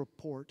biopsy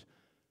report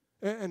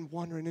and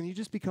wondering, and you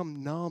just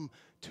become numb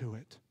to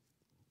it.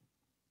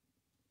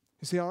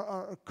 You see,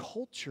 our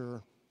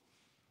culture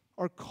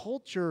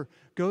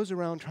goes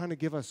around trying to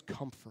give us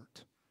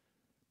comfort.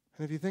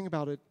 And if you think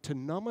about it, to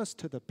numb us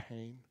to the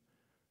pain,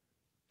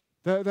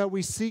 that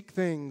we seek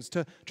things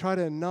to try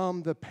to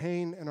numb the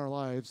pain in our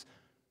lives,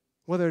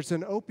 whether it's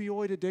an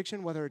opioid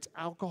addiction, whether it's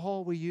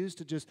alcohol we use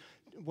to just,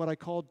 what I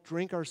call,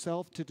 drink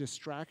ourselves to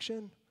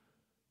distraction,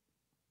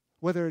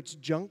 whether it's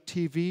junk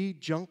TV,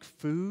 junk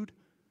food,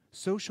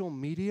 social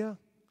media.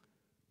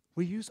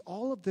 We use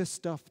all of this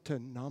stuff to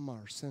numb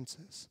our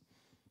senses,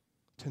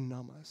 to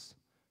numb us.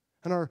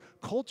 And our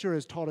culture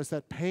has taught us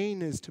that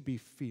pain is to be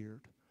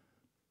feared.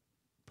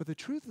 But the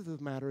truth of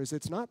the matter is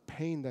it's not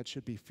pain that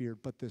should be feared,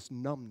 but this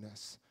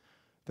numbness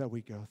that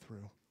we go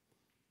through.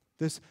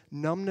 This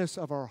numbness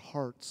of our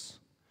hearts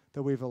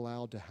that we've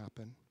allowed to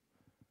happen.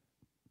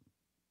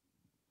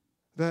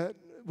 That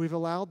we've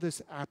allowed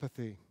this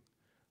apathy.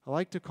 I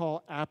like to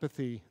call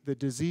apathy the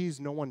disease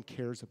no one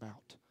cares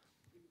about.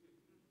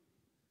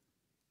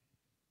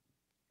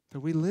 That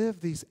we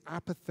live these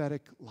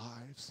apathetic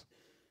lives.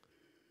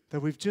 That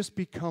we've just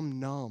become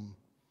numb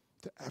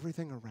to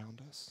everything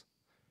around us.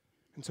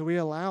 And so we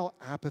allow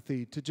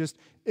apathy to just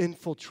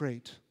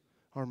infiltrate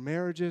our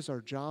marriages,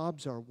 our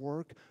jobs, our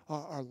work,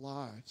 our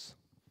lives.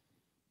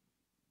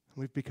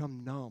 And we've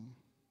become numb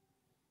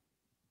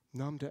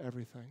to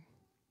everything.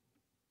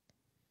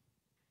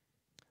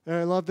 And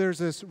I love there's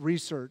this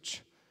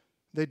research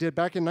they did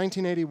back in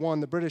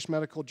 1981. The British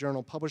Medical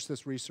Journal published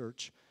this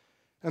research.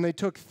 And they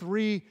took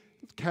 3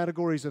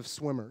 categories of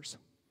swimmers.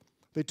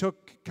 They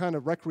took kind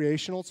of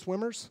recreational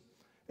swimmers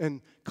and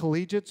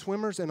collegiate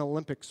swimmers and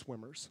Olympic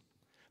swimmers.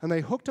 And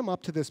they hooked them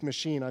up to this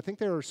machine. I think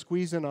they were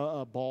squeezing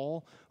a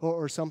ball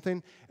or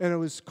something, and it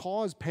was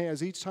cause pain.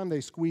 As each time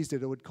they squeezed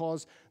it, it would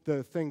cause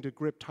the thing to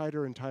grip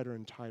tighter and tighter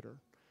and tighter.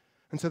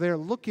 And so they were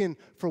looking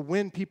for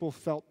when people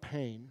felt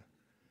pain.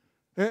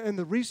 And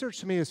the research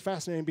to me is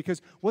fascinating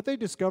because what they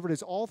discovered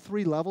is all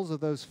three levels of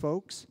those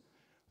folks,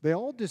 they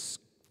all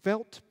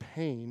felt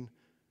pain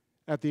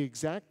at the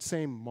exact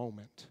same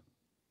moment.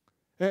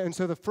 And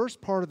so the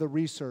first part of the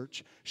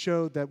research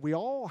showed that we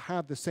all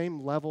have the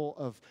same level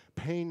of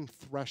pain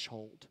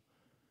threshold.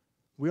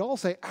 We all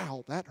say,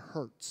 ow, that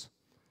hurts,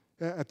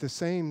 at the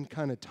same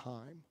kind of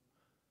time.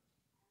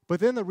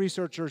 But then the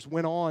researchers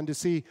went on to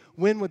see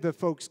when would the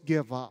folks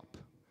give up.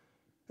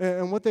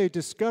 And what they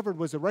discovered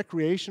was the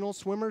recreational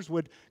swimmers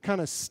would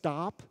kind of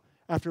stop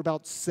after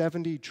about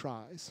 70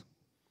 tries.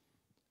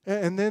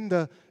 And then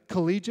the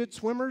collegiate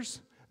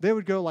swimmers, they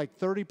would go like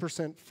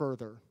 30%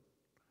 further.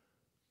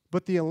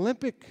 But the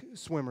Olympic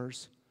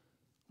swimmers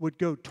would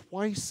go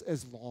twice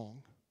as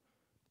long.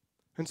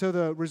 And so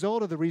the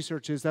result of the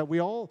research is that we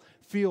all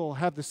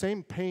have the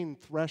same pain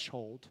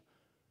threshold,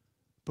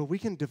 but we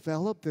can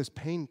develop this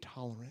pain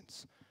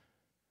tolerance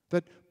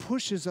that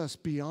pushes us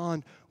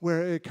beyond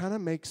where it kind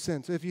of makes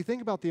sense. If you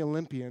think about the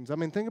Olympians, I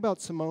mean, think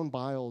about Simone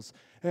Biles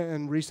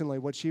and recently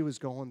what she was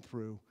going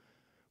through,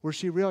 where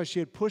she realized she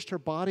had pushed her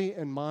body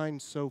and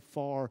mind so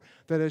far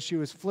that as she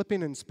was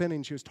flipping and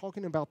spinning, she was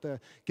talking about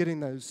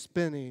getting those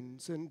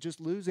spinnings and just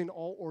losing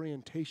all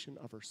orientation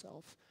of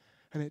herself.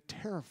 And it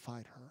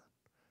terrified her.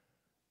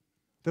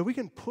 That we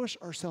can push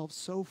ourselves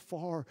so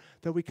far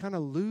that we kind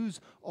of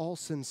lose all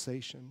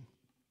sensation.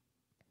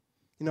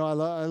 You know, I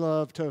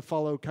love to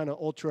follow kind of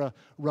ultra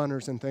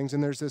runners and things,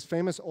 and there's this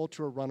famous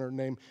ultra runner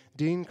named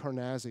Dean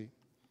Karnazes.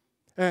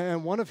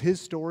 And one of his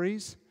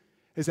stories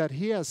is that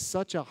he has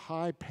such a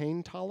high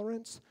pain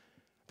tolerance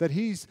that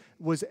he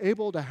was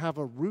able to have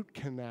a root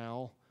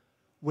canal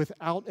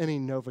without any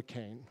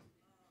Novocaine.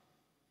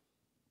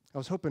 I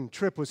was hoping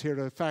Tripp was here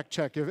to fact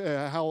check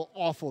how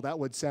awful that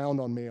would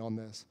sound on me on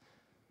this.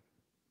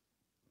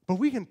 But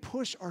we can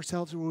push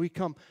ourselves where we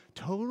become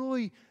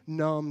totally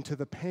numb to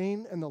the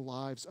pain and the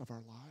lives of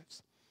our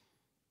lives.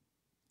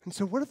 And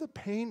so what are the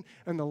pain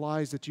and the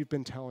lies that you've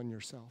been telling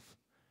yourself,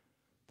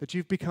 that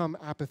you've become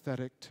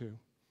apathetic to?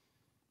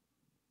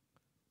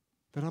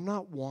 That I'm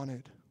not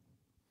wanted.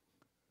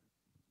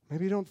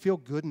 Maybe you don't feel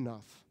good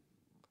enough.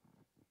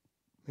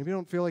 Maybe you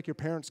don't feel like your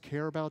parents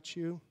care about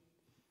you.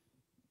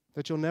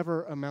 That you'll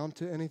never amount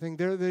to anything.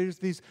 There's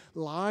these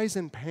lies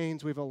and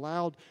pains we've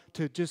allowed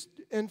to just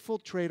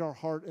infiltrate our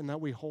heart and that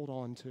we hold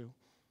on to.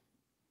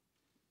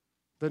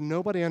 That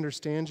nobody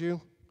understands you.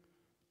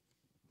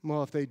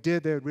 Well, if they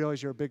did, they would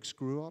realize you're a big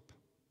screw up.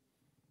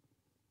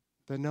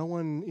 That no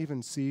one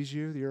even sees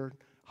you. You're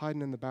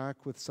hiding in the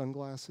back with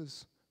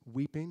sunglasses,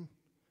 weeping.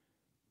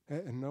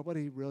 And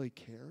nobody really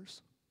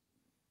cares.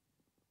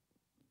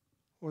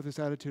 Or this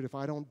attitude, if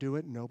I don't do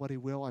it, nobody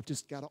will. I've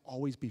just got to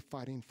always be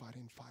fighting.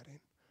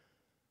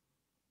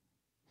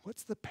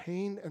 What's the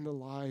pain and the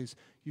lies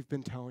you've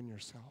been telling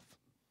yourself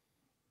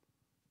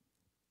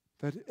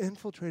that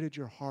infiltrated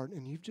your heart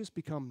and you've just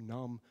become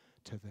numb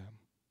to them?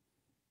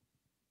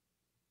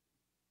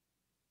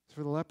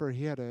 For the leper,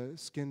 he had a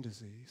skin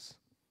disease.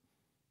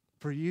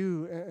 For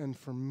you and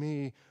for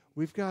me,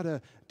 we've got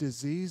a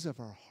disease of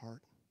our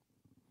heart.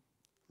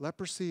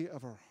 Leprosy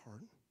of our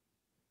heart.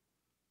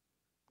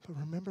 But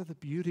remember the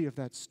beauty of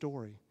that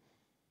story.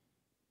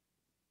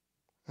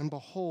 And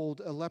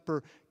behold, a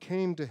leper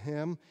came to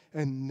him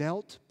and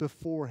knelt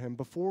before him,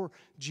 before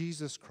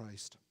Jesus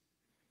Christ,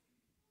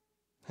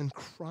 and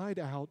cried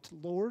out,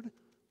 Lord,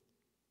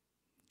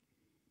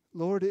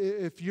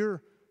 if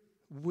you're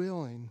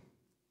willing,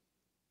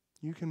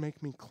 you can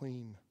make me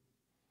clean.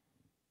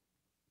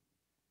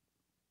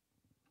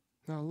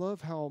 Now, I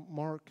love how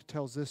Mark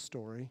tells this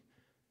story.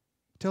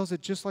 Tells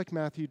it just like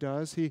Matthew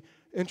does. He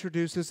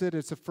introduces it.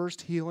 It's the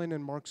first healing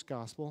in Mark's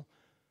gospel.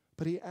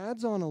 But he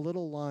adds on a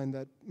little line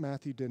that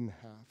Matthew didn't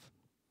have.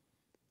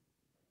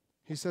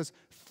 He says,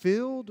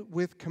 filled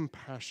with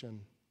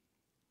compassion,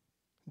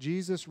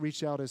 Jesus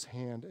reached out his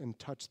hand and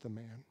touched the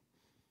man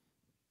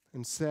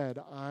and said,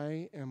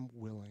 I am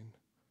willing.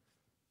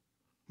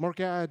 Mark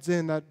adds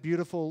in that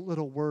beautiful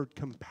little word,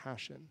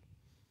 compassion.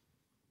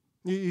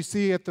 You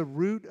see, at the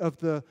root of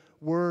the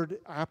word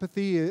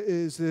apathy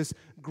is this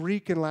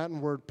Greek and Latin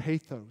word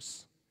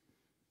pathos,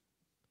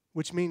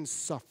 which means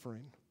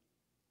suffering.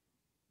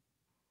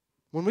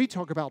 When we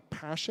talk about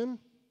passion,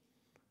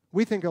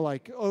 we think of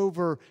like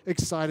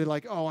overexcited,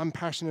 like, oh, I'm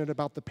passionate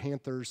about the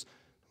Panthers.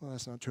 Well,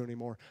 that's not true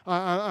anymore.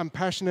 I'm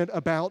passionate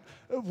about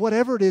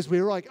whatever it is.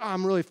 We were like, oh,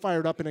 I'm really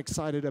fired up and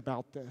excited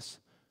about this.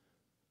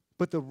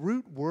 But the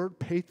root word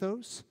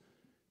pathos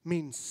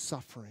means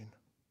suffering.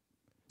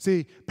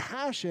 See,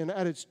 passion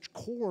at its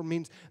core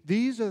means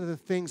these are the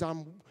things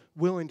I'm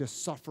willing to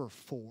suffer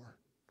for.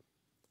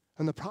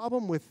 And the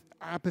problem with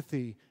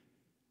apathy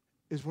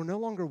is we're no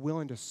longer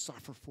willing to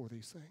suffer for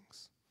these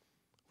things.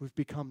 We've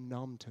become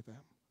numb to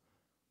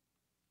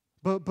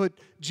them. But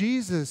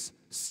Jesus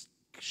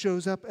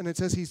shows up and it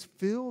says he's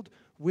filled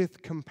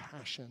with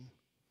compassion.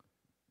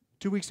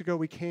 2 weeks ago,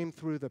 we came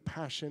through the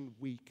Passion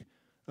Week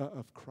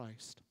of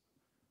Christ.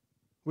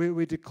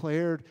 We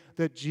declared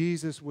that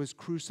Jesus was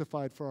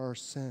crucified for our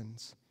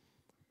sins.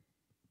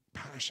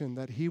 Passion,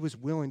 that he was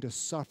willing to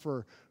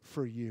suffer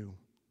for you.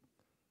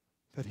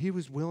 That he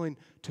was willing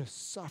to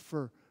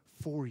suffer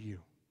for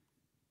you.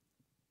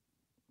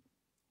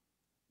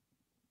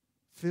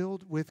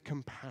 Filled with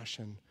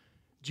compassion,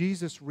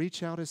 Jesus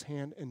reached out his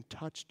hand and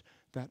touched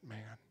that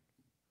man.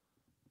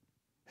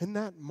 In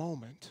that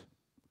moment,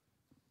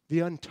 the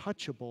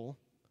untouchable,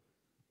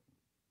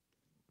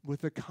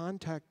 with a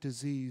contact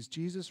disease,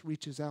 Jesus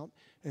reaches out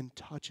and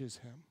touches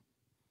him.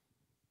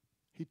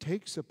 He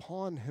takes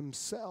upon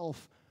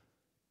himself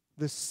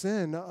the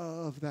sin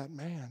of that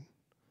man.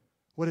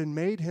 What had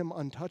made him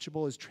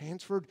untouchable is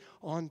transferred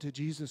onto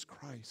Jesus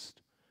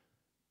Christ.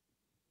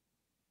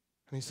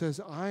 And he says,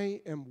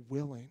 I am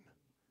willing.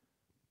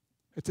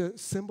 It's a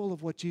symbol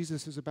of what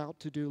Jesus is about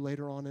to do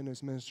later on in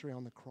his ministry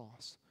on the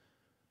cross.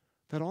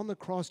 That on the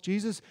cross,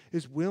 Jesus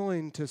is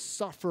willing to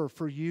suffer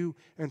for you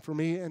and for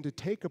me and to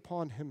take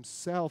upon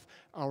himself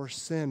our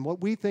sin. What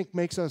we think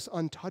makes us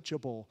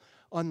untouchable,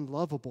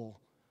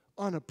 unlovable,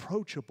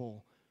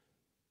 unapproachable.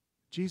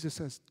 Jesus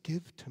says,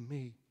 give to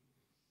me.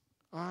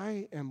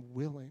 I am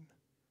willing.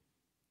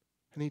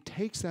 And he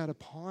takes that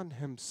upon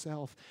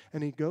himself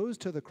and he goes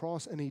to the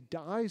cross and he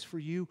dies for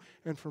you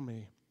and for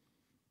me.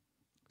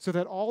 So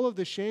that all of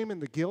the shame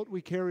and the guilt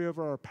we carry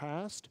over our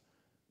past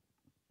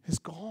is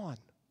gone.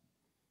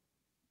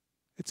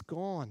 It's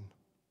gone.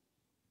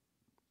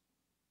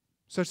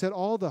 Such that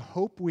all the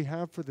hope we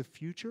have for the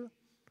future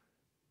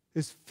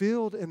is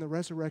filled in the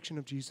resurrection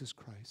of Jesus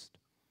Christ.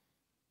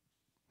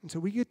 And so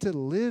we get to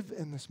live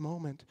in this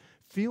moment,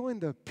 feeling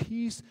the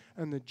peace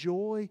and the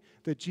joy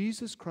that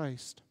Jesus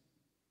Christ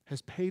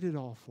has paid it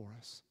all for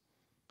us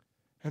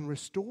and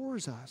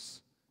restores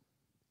us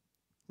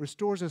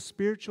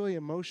spiritually,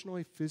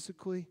 emotionally,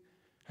 physically,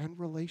 and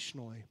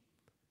relationally,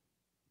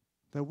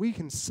 that we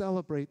can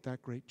celebrate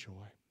that great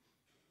joy.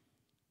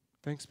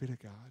 Thanks be to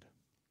God.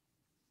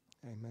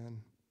 Amen.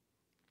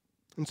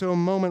 And so in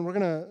a moment, we're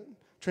going to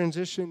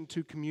transition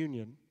to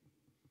communion.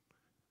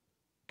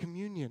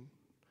 Communion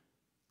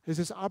is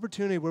this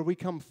opportunity where we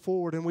come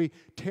forward and we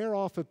tear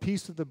off a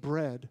piece of the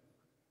bread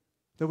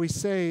that we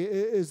say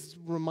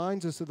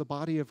reminds us of the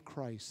body of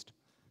Christ.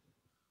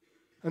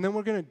 And then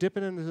we're going to dip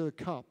it into the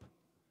cup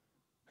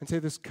and say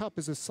this cup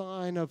is a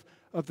sign of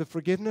the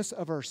forgiveness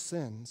of our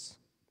sins.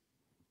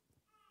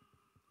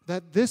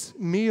 That this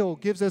meal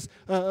gives us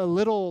a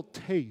little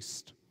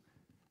taste,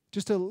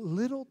 just a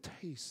little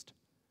taste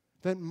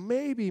that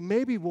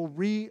maybe will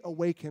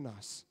reawaken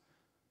us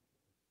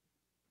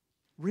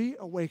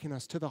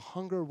to the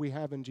hunger we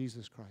have in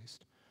Jesus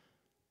Christ.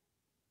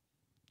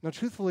 Now,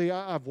 truthfully,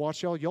 I've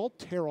watched y'all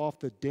tear off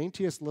the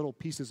daintiest little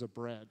pieces of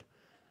bread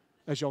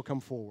as y'all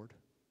come forward.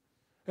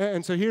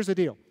 And so here's the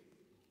deal.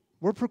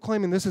 We're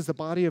proclaiming this is the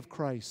body of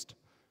Christ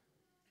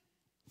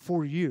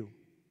for you.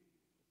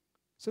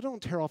 So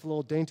don't tear off a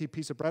little dainty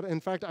piece of bread. In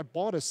fact, I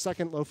bought a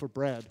second loaf of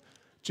bread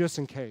just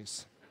in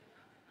case.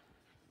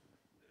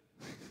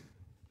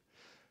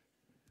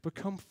 But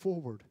come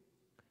forward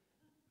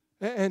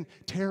and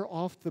tear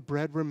off the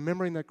bread,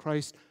 remembering that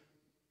Christ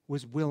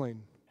was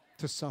willing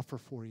to suffer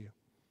for you.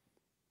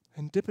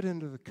 And dip it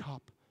into the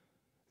cup,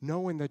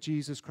 knowing that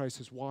Jesus Christ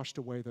has washed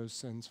away those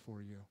sins for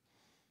you.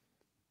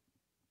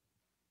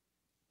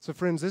 So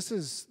friends, this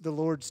is the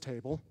Lord's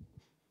table.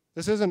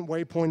 This isn't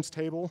Waypoint's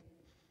table.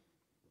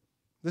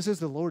 This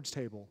is the Lord's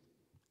table.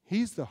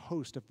 He's the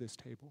host of this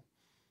table.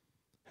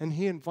 And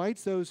he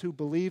invites those who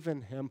believe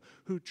in him,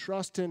 who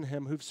trust in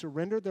him, who've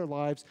surrendered their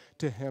lives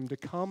to him to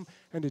come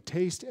and to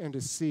taste and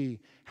to see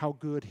how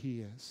good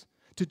he is.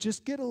 To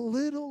just get a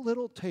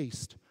little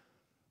taste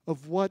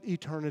of what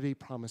eternity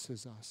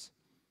promises us.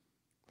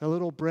 The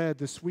little bread,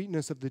 the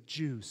sweetness of the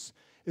juice,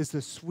 is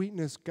the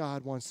sweetness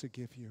God wants to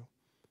give you.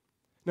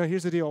 Now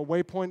here's the deal. At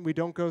Waypoint, we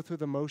don't go through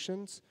the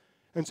motions.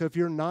 And so if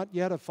you're not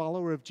yet a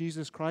follower of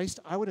Jesus Christ,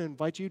 I would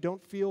invite you,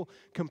 don't feel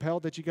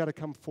compelled that you got to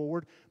come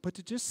forward, but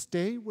to just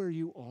stay where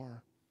you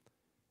are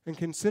and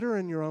consider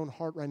in your own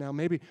heart right now,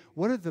 maybe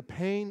what are the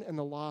pain and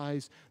the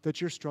lies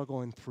that you're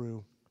struggling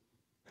through?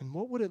 And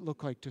what would it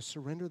look like to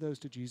surrender those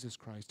to Jesus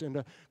Christ and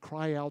to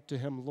cry out to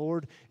him,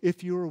 Lord,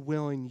 if you are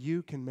willing,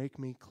 you can make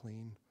me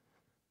clean.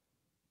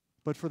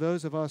 But for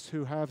those of us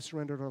who have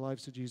surrendered our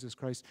lives to Jesus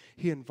Christ,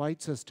 he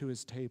invites us to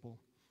his table.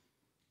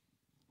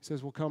 He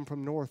says we'll come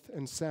from north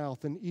and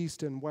south and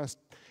east and west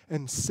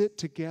and sit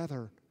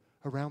together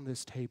around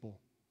this table.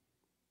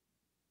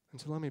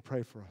 And so let me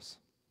pray for us.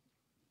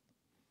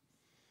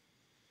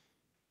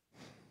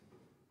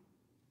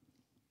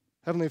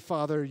 Heavenly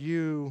Father,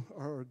 you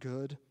are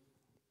good.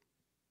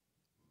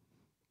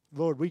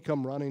 Lord, we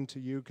come running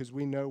to you because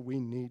we know we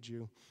need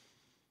you.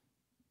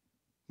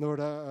 Lord,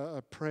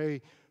 I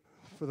pray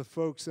for the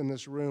folks in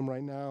this room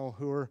right now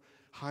who are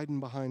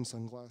hiding behind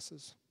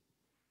sunglasses,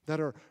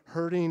 that are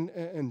hurting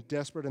and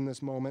desperate in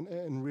this moment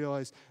and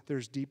realize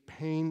there's deep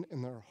pain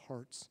in their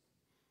hearts.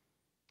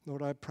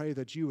 Lord, I pray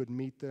that you would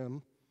meet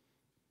them,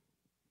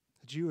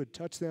 that you would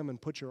touch them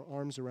and put your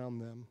arms around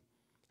them,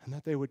 and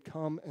that they would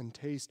come and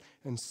taste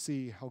and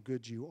see how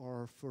good you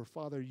are. For,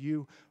 Father,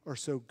 you are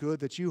so good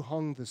that you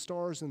hung the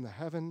stars in the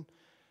heaven,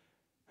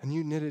 and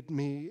you knitted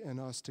me and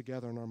us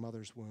together in our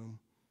mother's womb.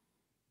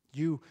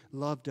 You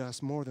loved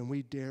us more than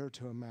we dare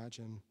to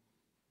imagine.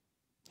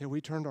 Yet we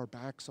turned our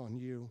backs on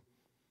you.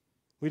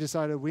 We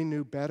decided we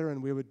knew better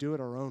and we would do it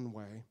our own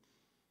way.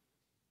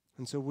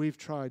 And so we've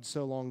tried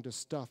so long to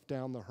stuff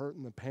down the hurt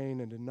and the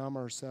pain and to numb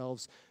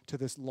ourselves to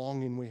this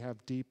longing we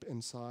have deep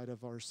inside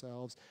of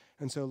ourselves.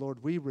 And so,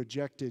 Lord, we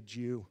rejected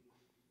you.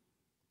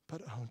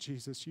 But, oh,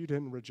 Jesus, you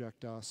didn't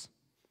reject us.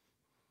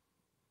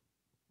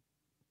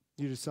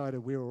 You decided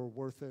we were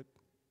worth it.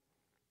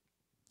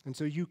 And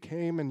so you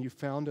came and you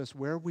found us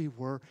where we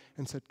were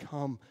and said,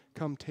 come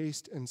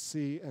taste and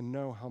see and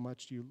know how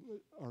much you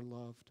are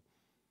loved.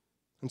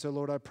 And so,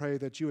 Lord, I pray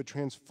that you would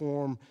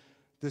transform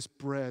this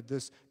bread,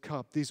 this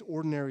cup, these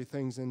ordinary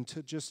things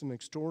into just an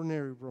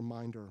extraordinary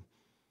reminder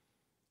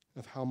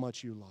of how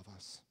much you love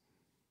us.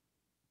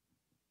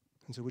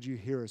 And so would you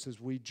hear us as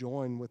we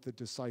join with the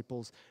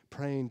disciples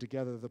praying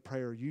together the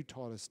prayer you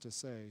taught us to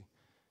say,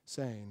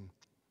 saying,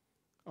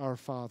 Our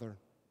Father,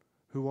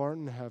 who art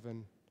in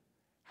heaven,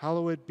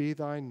 hallowed be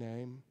thy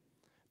name.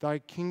 Thy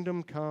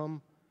kingdom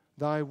come,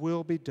 thy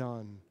will be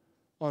done,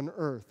 on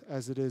earth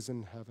as it is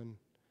in heaven.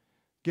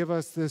 Give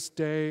us this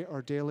day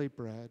our daily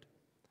bread,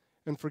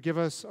 and forgive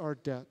us our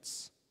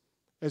debts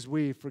as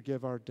we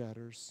forgive our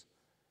debtors.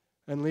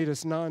 And lead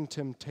us not in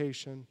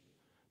temptation,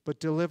 but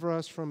deliver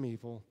us from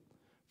evil.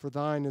 For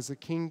thine is the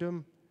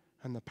kingdom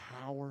and the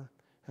power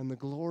and the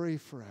glory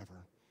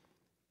forever.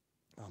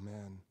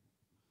 Amen.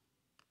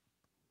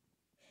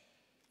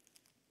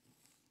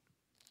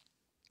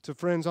 So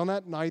friends, on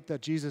that night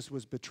that Jesus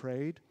was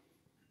betrayed,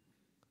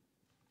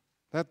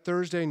 that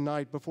Thursday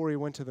night before he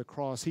went to the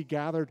cross, he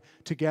gathered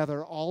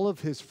together all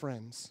of his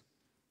friends.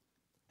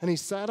 And he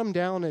sat them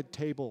down at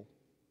table.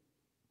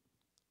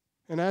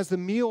 And as the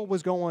meal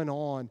was going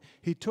on,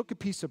 he took a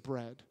piece of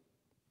bread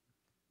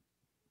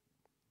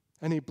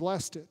and he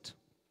blessed it.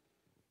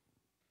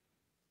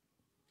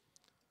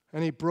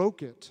 And he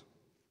broke it,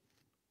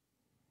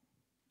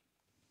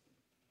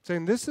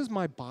 saying, This is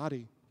my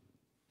body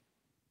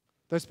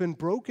that's been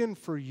broken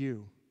for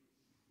you.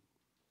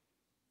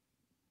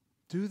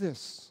 Do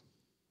this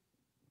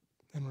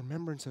in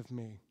remembrance of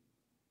me.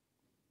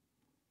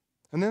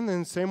 And then in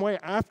the same way,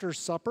 after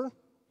supper,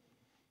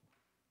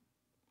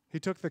 he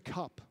took the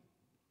cup.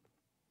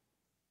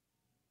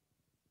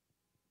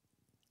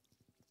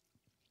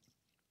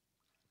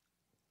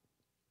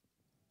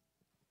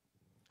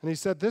 And he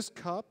said, This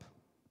cup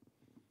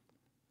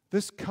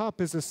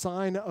is a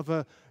sign of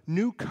a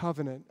new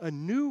covenant, a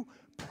new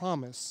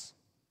promise,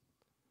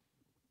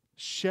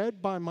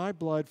 shed by my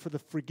blood for the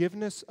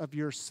forgiveness of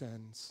your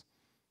sins.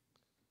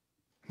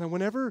 Now,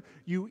 whenever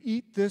you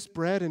eat this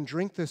bread and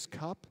drink this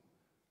cup,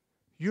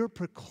 you're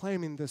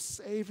proclaiming the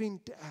saving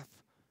death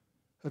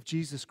of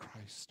Jesus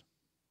Christ.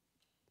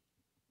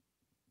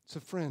 So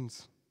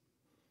friends,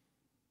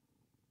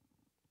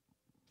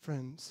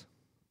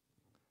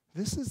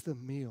 this is the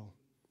meal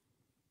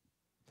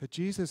that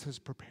Jesus has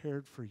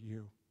prepared for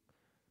you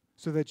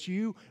so that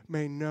you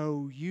may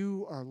know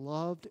you are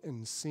loved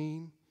and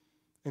seen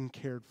and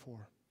cared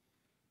for.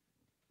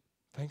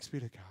 Thanks be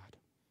to God.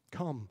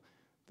 Come,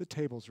 the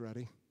table's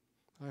ready.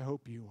 I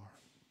hope you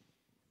are.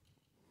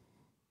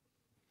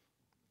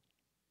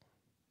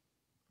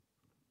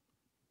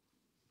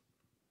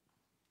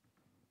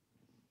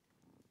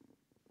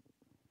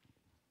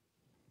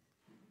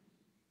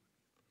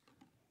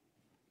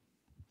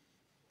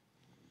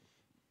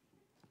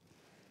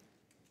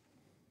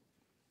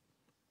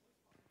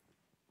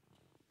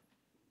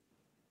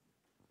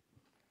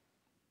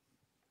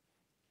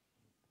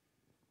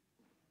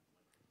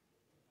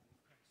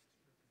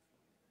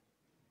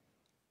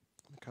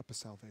 Cup of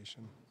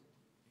salvation.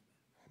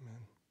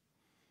 Amen.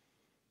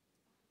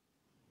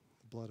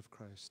 The blood of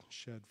Christ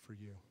shed for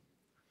you.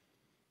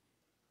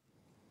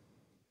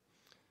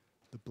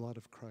 The blood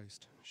of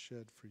Christ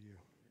shed for you.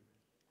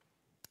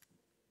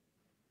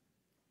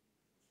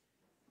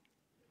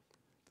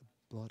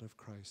 The blood of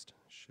Christ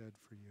shed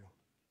for you.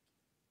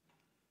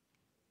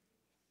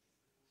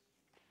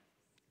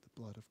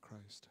 The blood of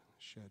Christ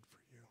shed for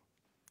you.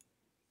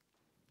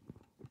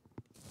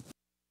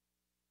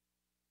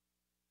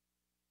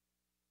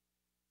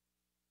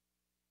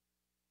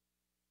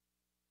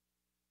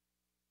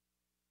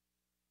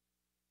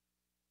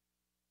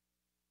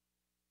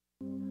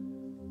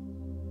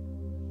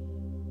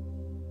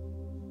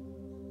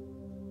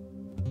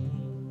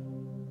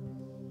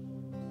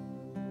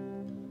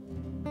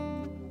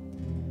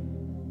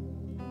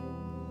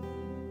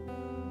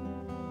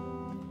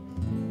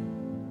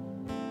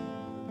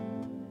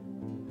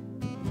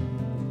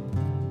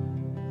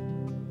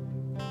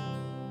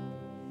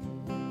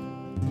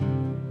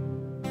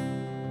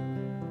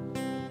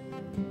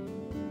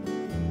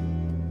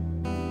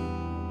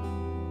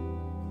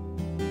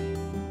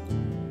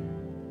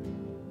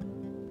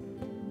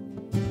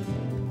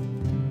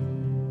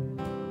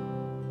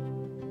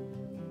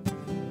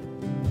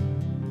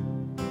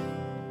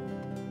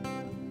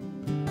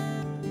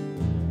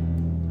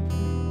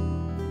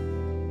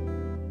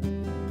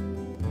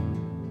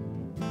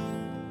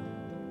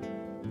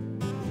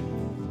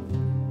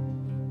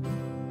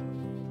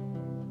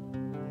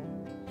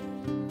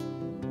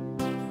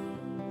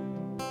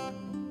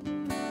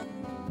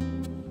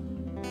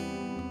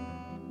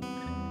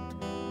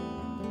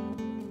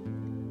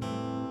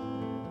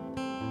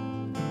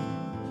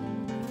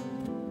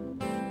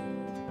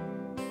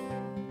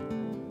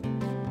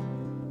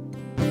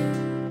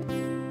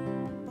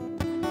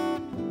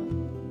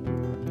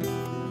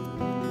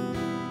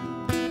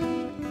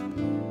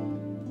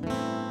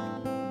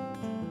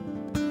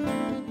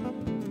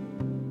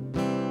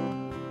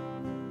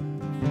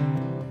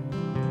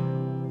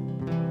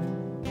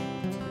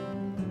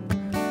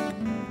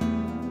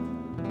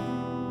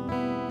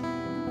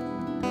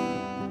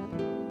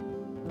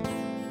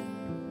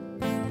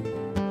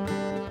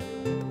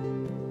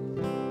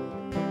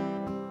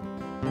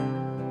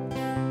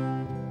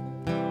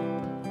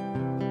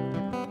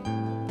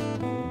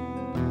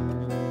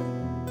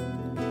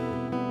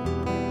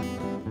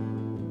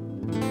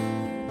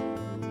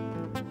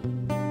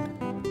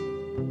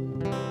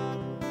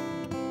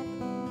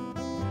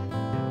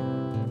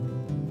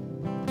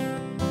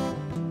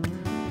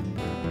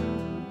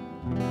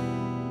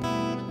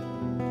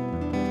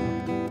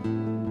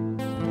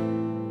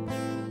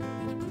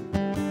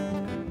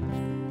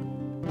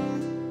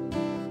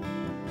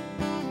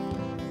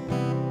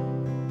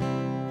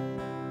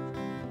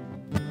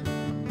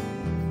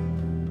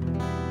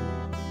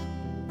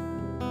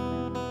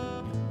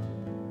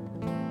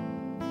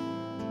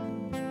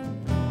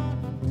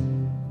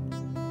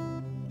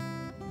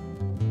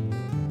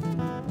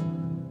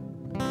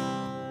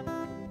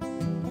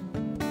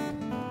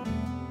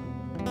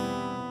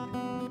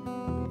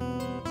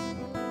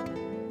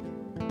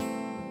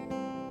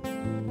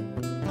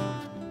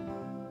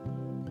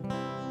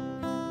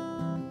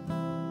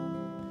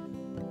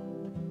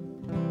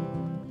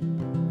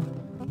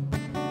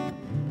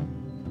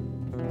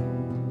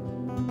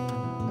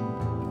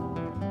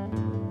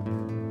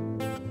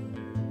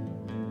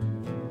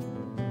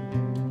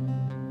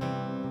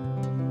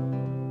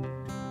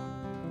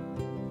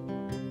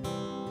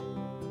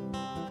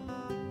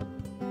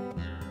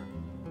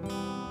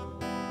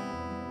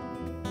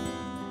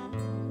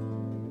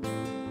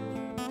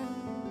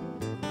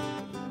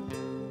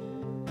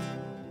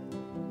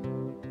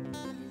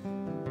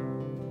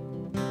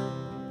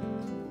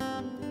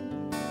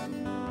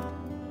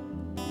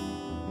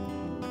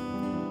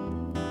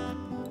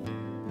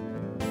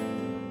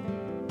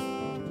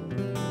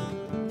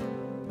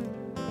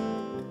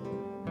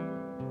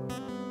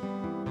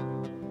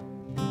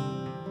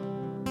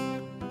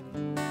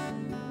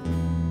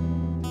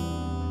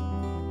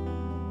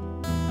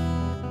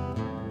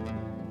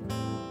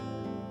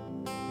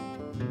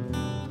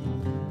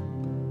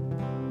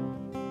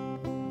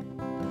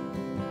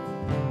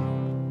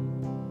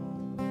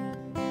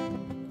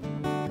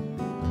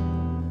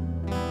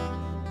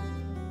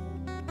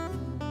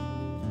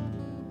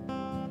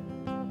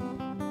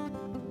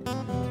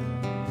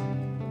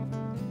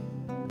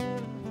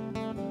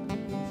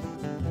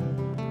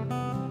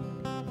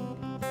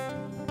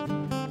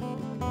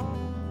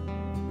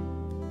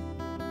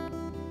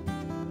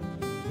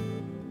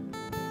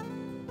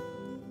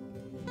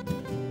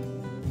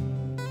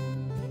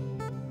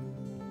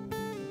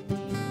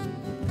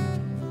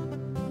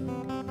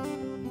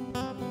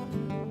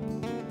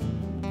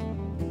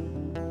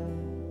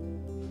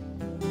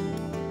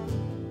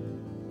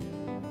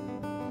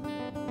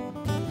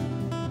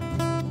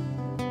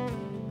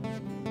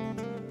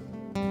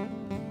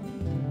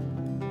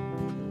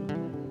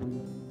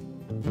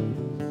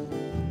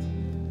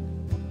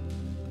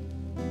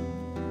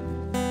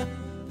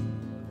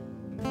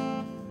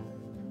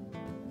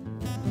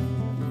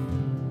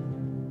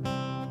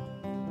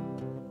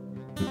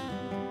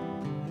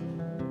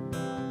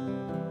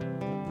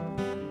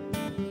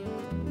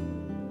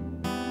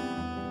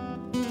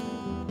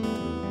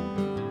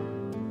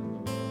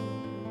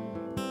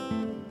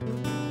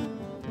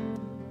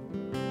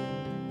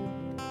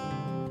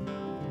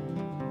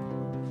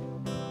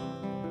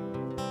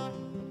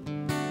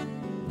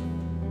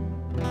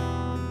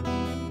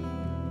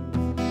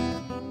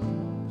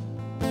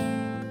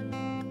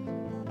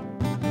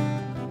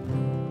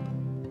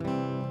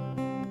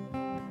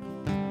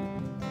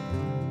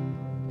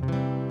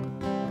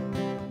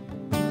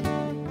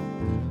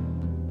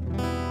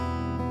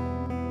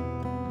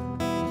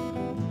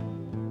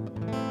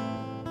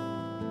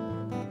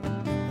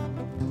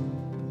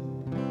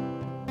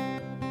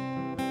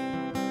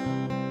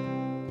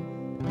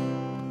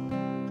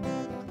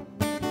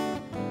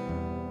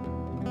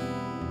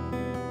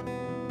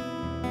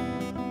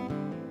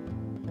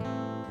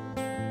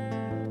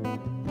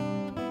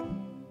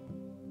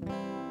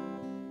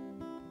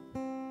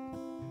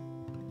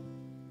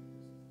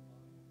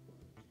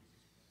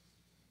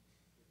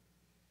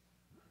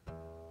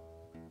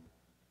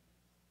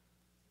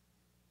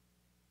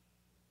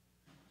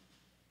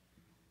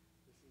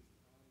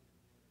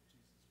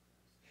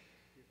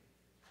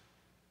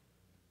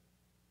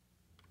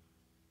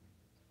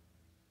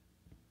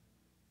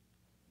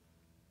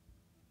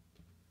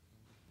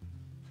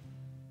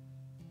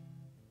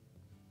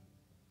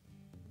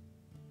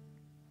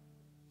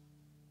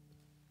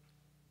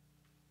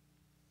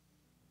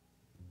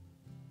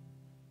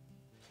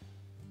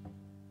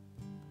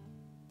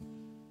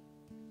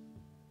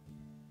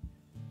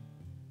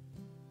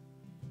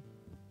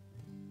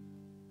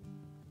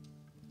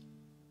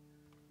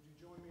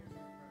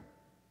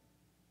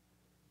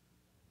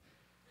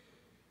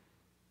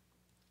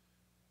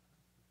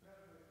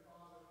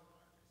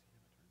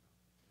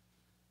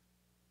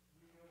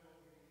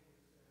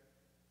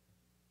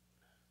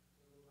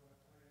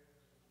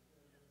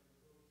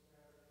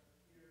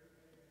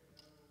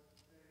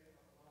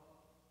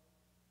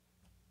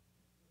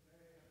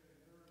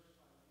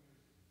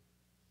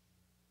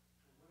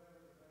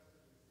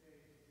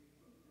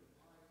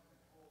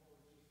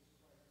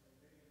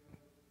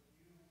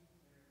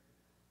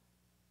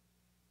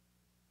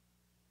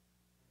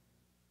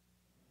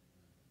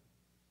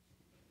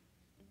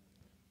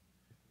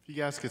 You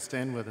guys could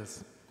stand with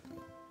us.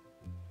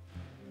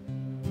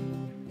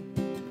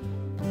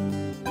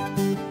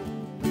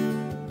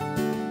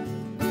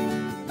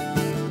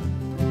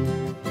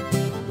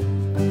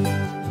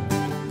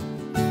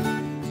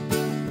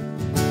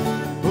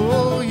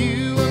 Oh,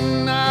 you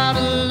are not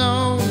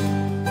alone.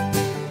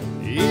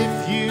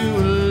 If you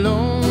are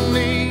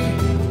lonely,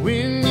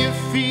 when you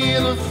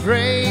feel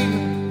afraid,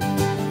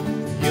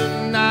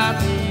 you're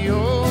not the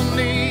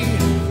only.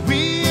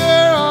 We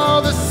are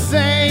all the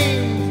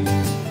same,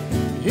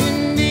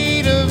 in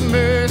need of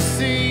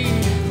mercy,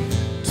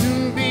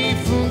 to be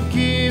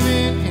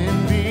forgiven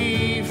and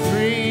be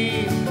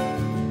free.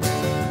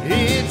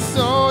 It's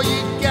all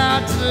you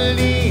got to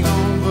lean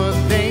on, but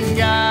thank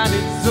God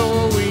it's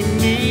all we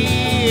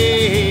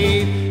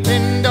need.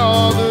 And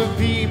all the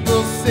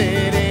people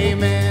said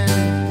amen.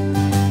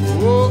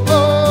 Oh,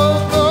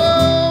 oh,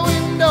 oh,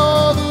 and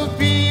all the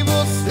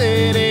people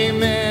said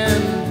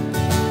amen.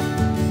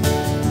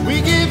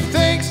 We give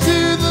thanks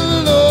to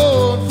the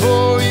Lord,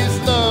 for his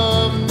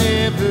love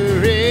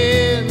never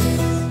ends.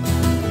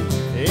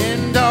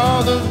 And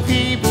all the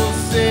people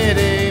said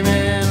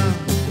amen.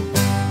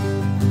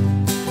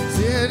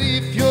 Said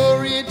if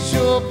you're rich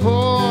or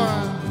poor,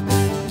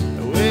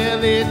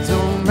 well, it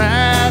don't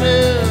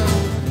matter.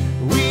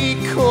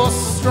 Weak or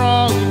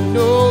strong, you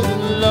know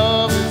that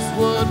love is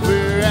what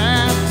we're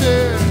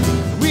after.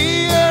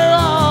 We are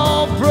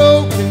all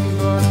broken,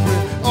 but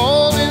we're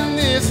all in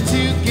this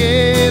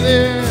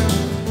together.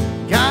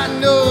 God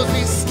knows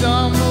we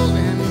stumble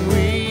and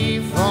we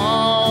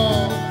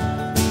fall.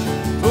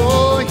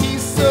 For he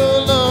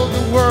so loved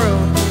the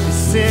world, he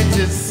sent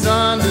his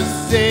son to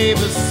save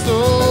us.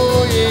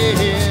 So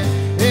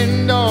yeah,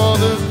 and all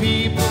the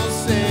people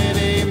said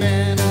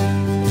amen.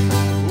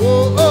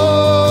 Oh,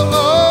 oh,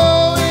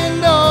 oh,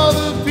 and all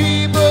the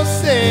people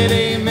said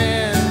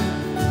amen.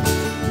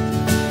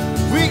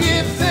 We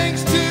give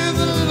thanks to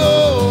the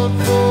Lord,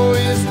 for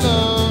his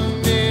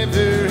love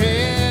never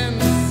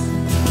ends.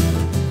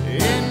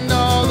 And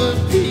all the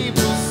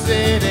people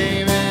said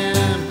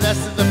amen.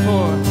 Blessed the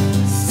poor.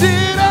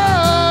 Sit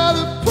all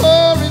the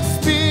poor in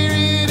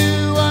spirit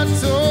who are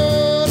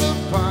torn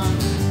apart.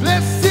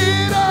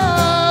 Blessed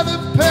are the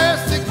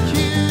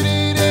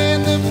persecuted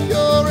and the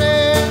pure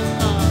in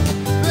heart.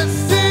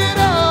 Blessed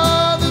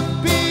are the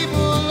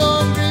people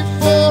hungry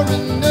for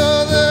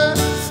another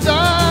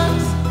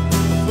start.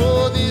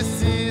 For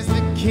this is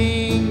the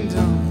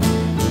kingdom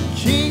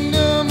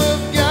of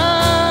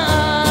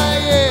God,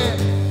 yeah.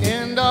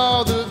 And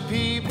all the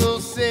people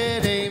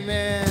said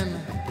amen.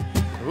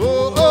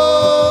 Oh,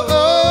 oh,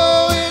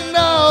 oh, and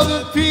all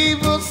the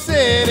people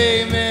said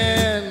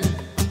amen.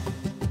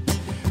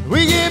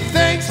 We give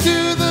thanks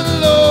to the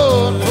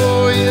Lord,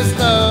 for his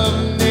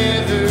love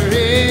never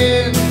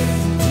ends.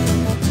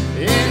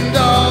 And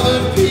all the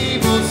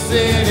people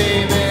said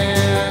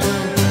amen.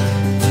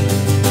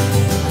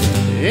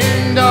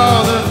 And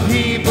all the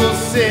people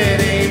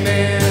said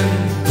amen.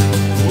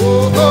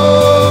 Oh,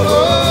 oh,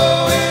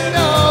 oh, and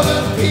all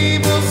the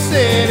people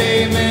said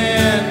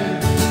amen.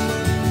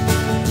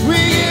 We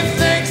give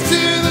thanks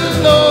to the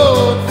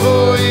Lord,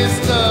 for his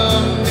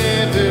love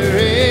never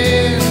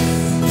ends.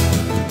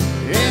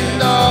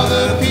 And all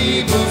the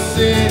people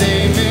said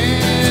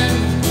amen.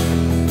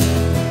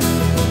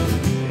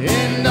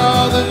 And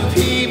all the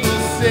people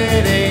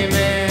said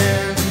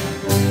amen.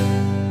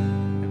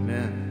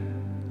 Amen.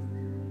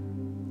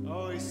 I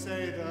always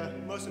say the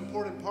most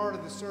important part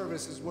of the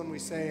service is when we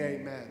say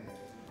amen.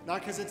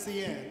 Not because it's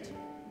the end,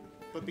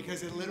 but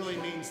because it literally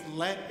means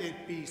let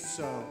it be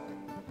so.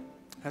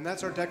 And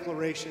that's our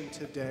declaration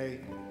today,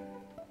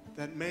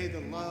 that may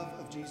the love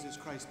of Jesus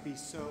Christ be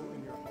so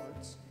in your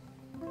hearts.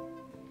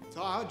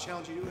 So I would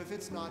challenge you, if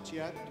it's not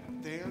yet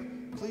there,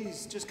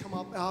 please just come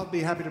up. I'll be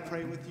happy to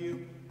pray with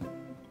you.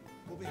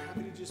 We'll be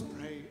happy to just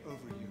pray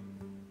over you.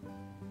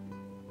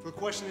 The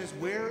question is,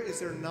 where is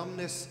there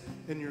numbness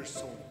in your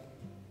soul?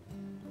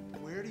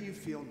 Where do you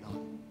feel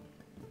numb?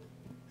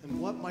 And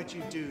what might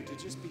you do to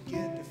just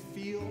begin to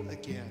feel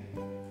again?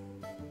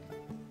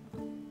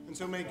 And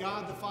so may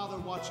God the Father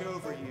watch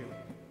over you.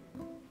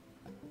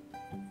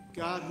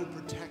 God who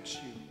protects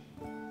you,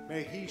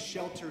 may he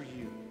shelter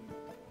you.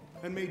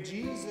 And may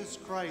Jesus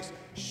Christ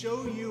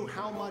show you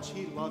how much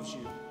he loves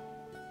you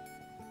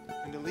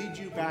and to lead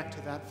you back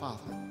to that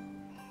Father.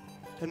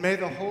 And may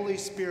the Holy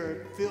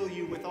Spirit fill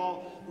you with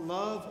all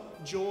love,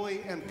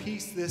 joy, and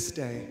peace this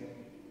day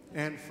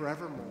and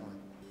forevermore.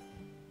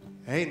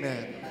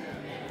 Amen.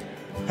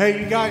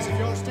 Hey, you guys, if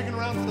y'all are sticking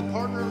around for the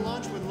partner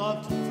lunch, we'd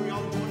love for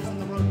y'all to join us in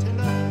the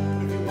rotunda.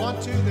 And if you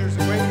want to, there's a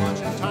great lunch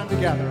and time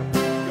together.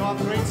 Y'all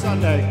have a great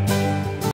Sunday.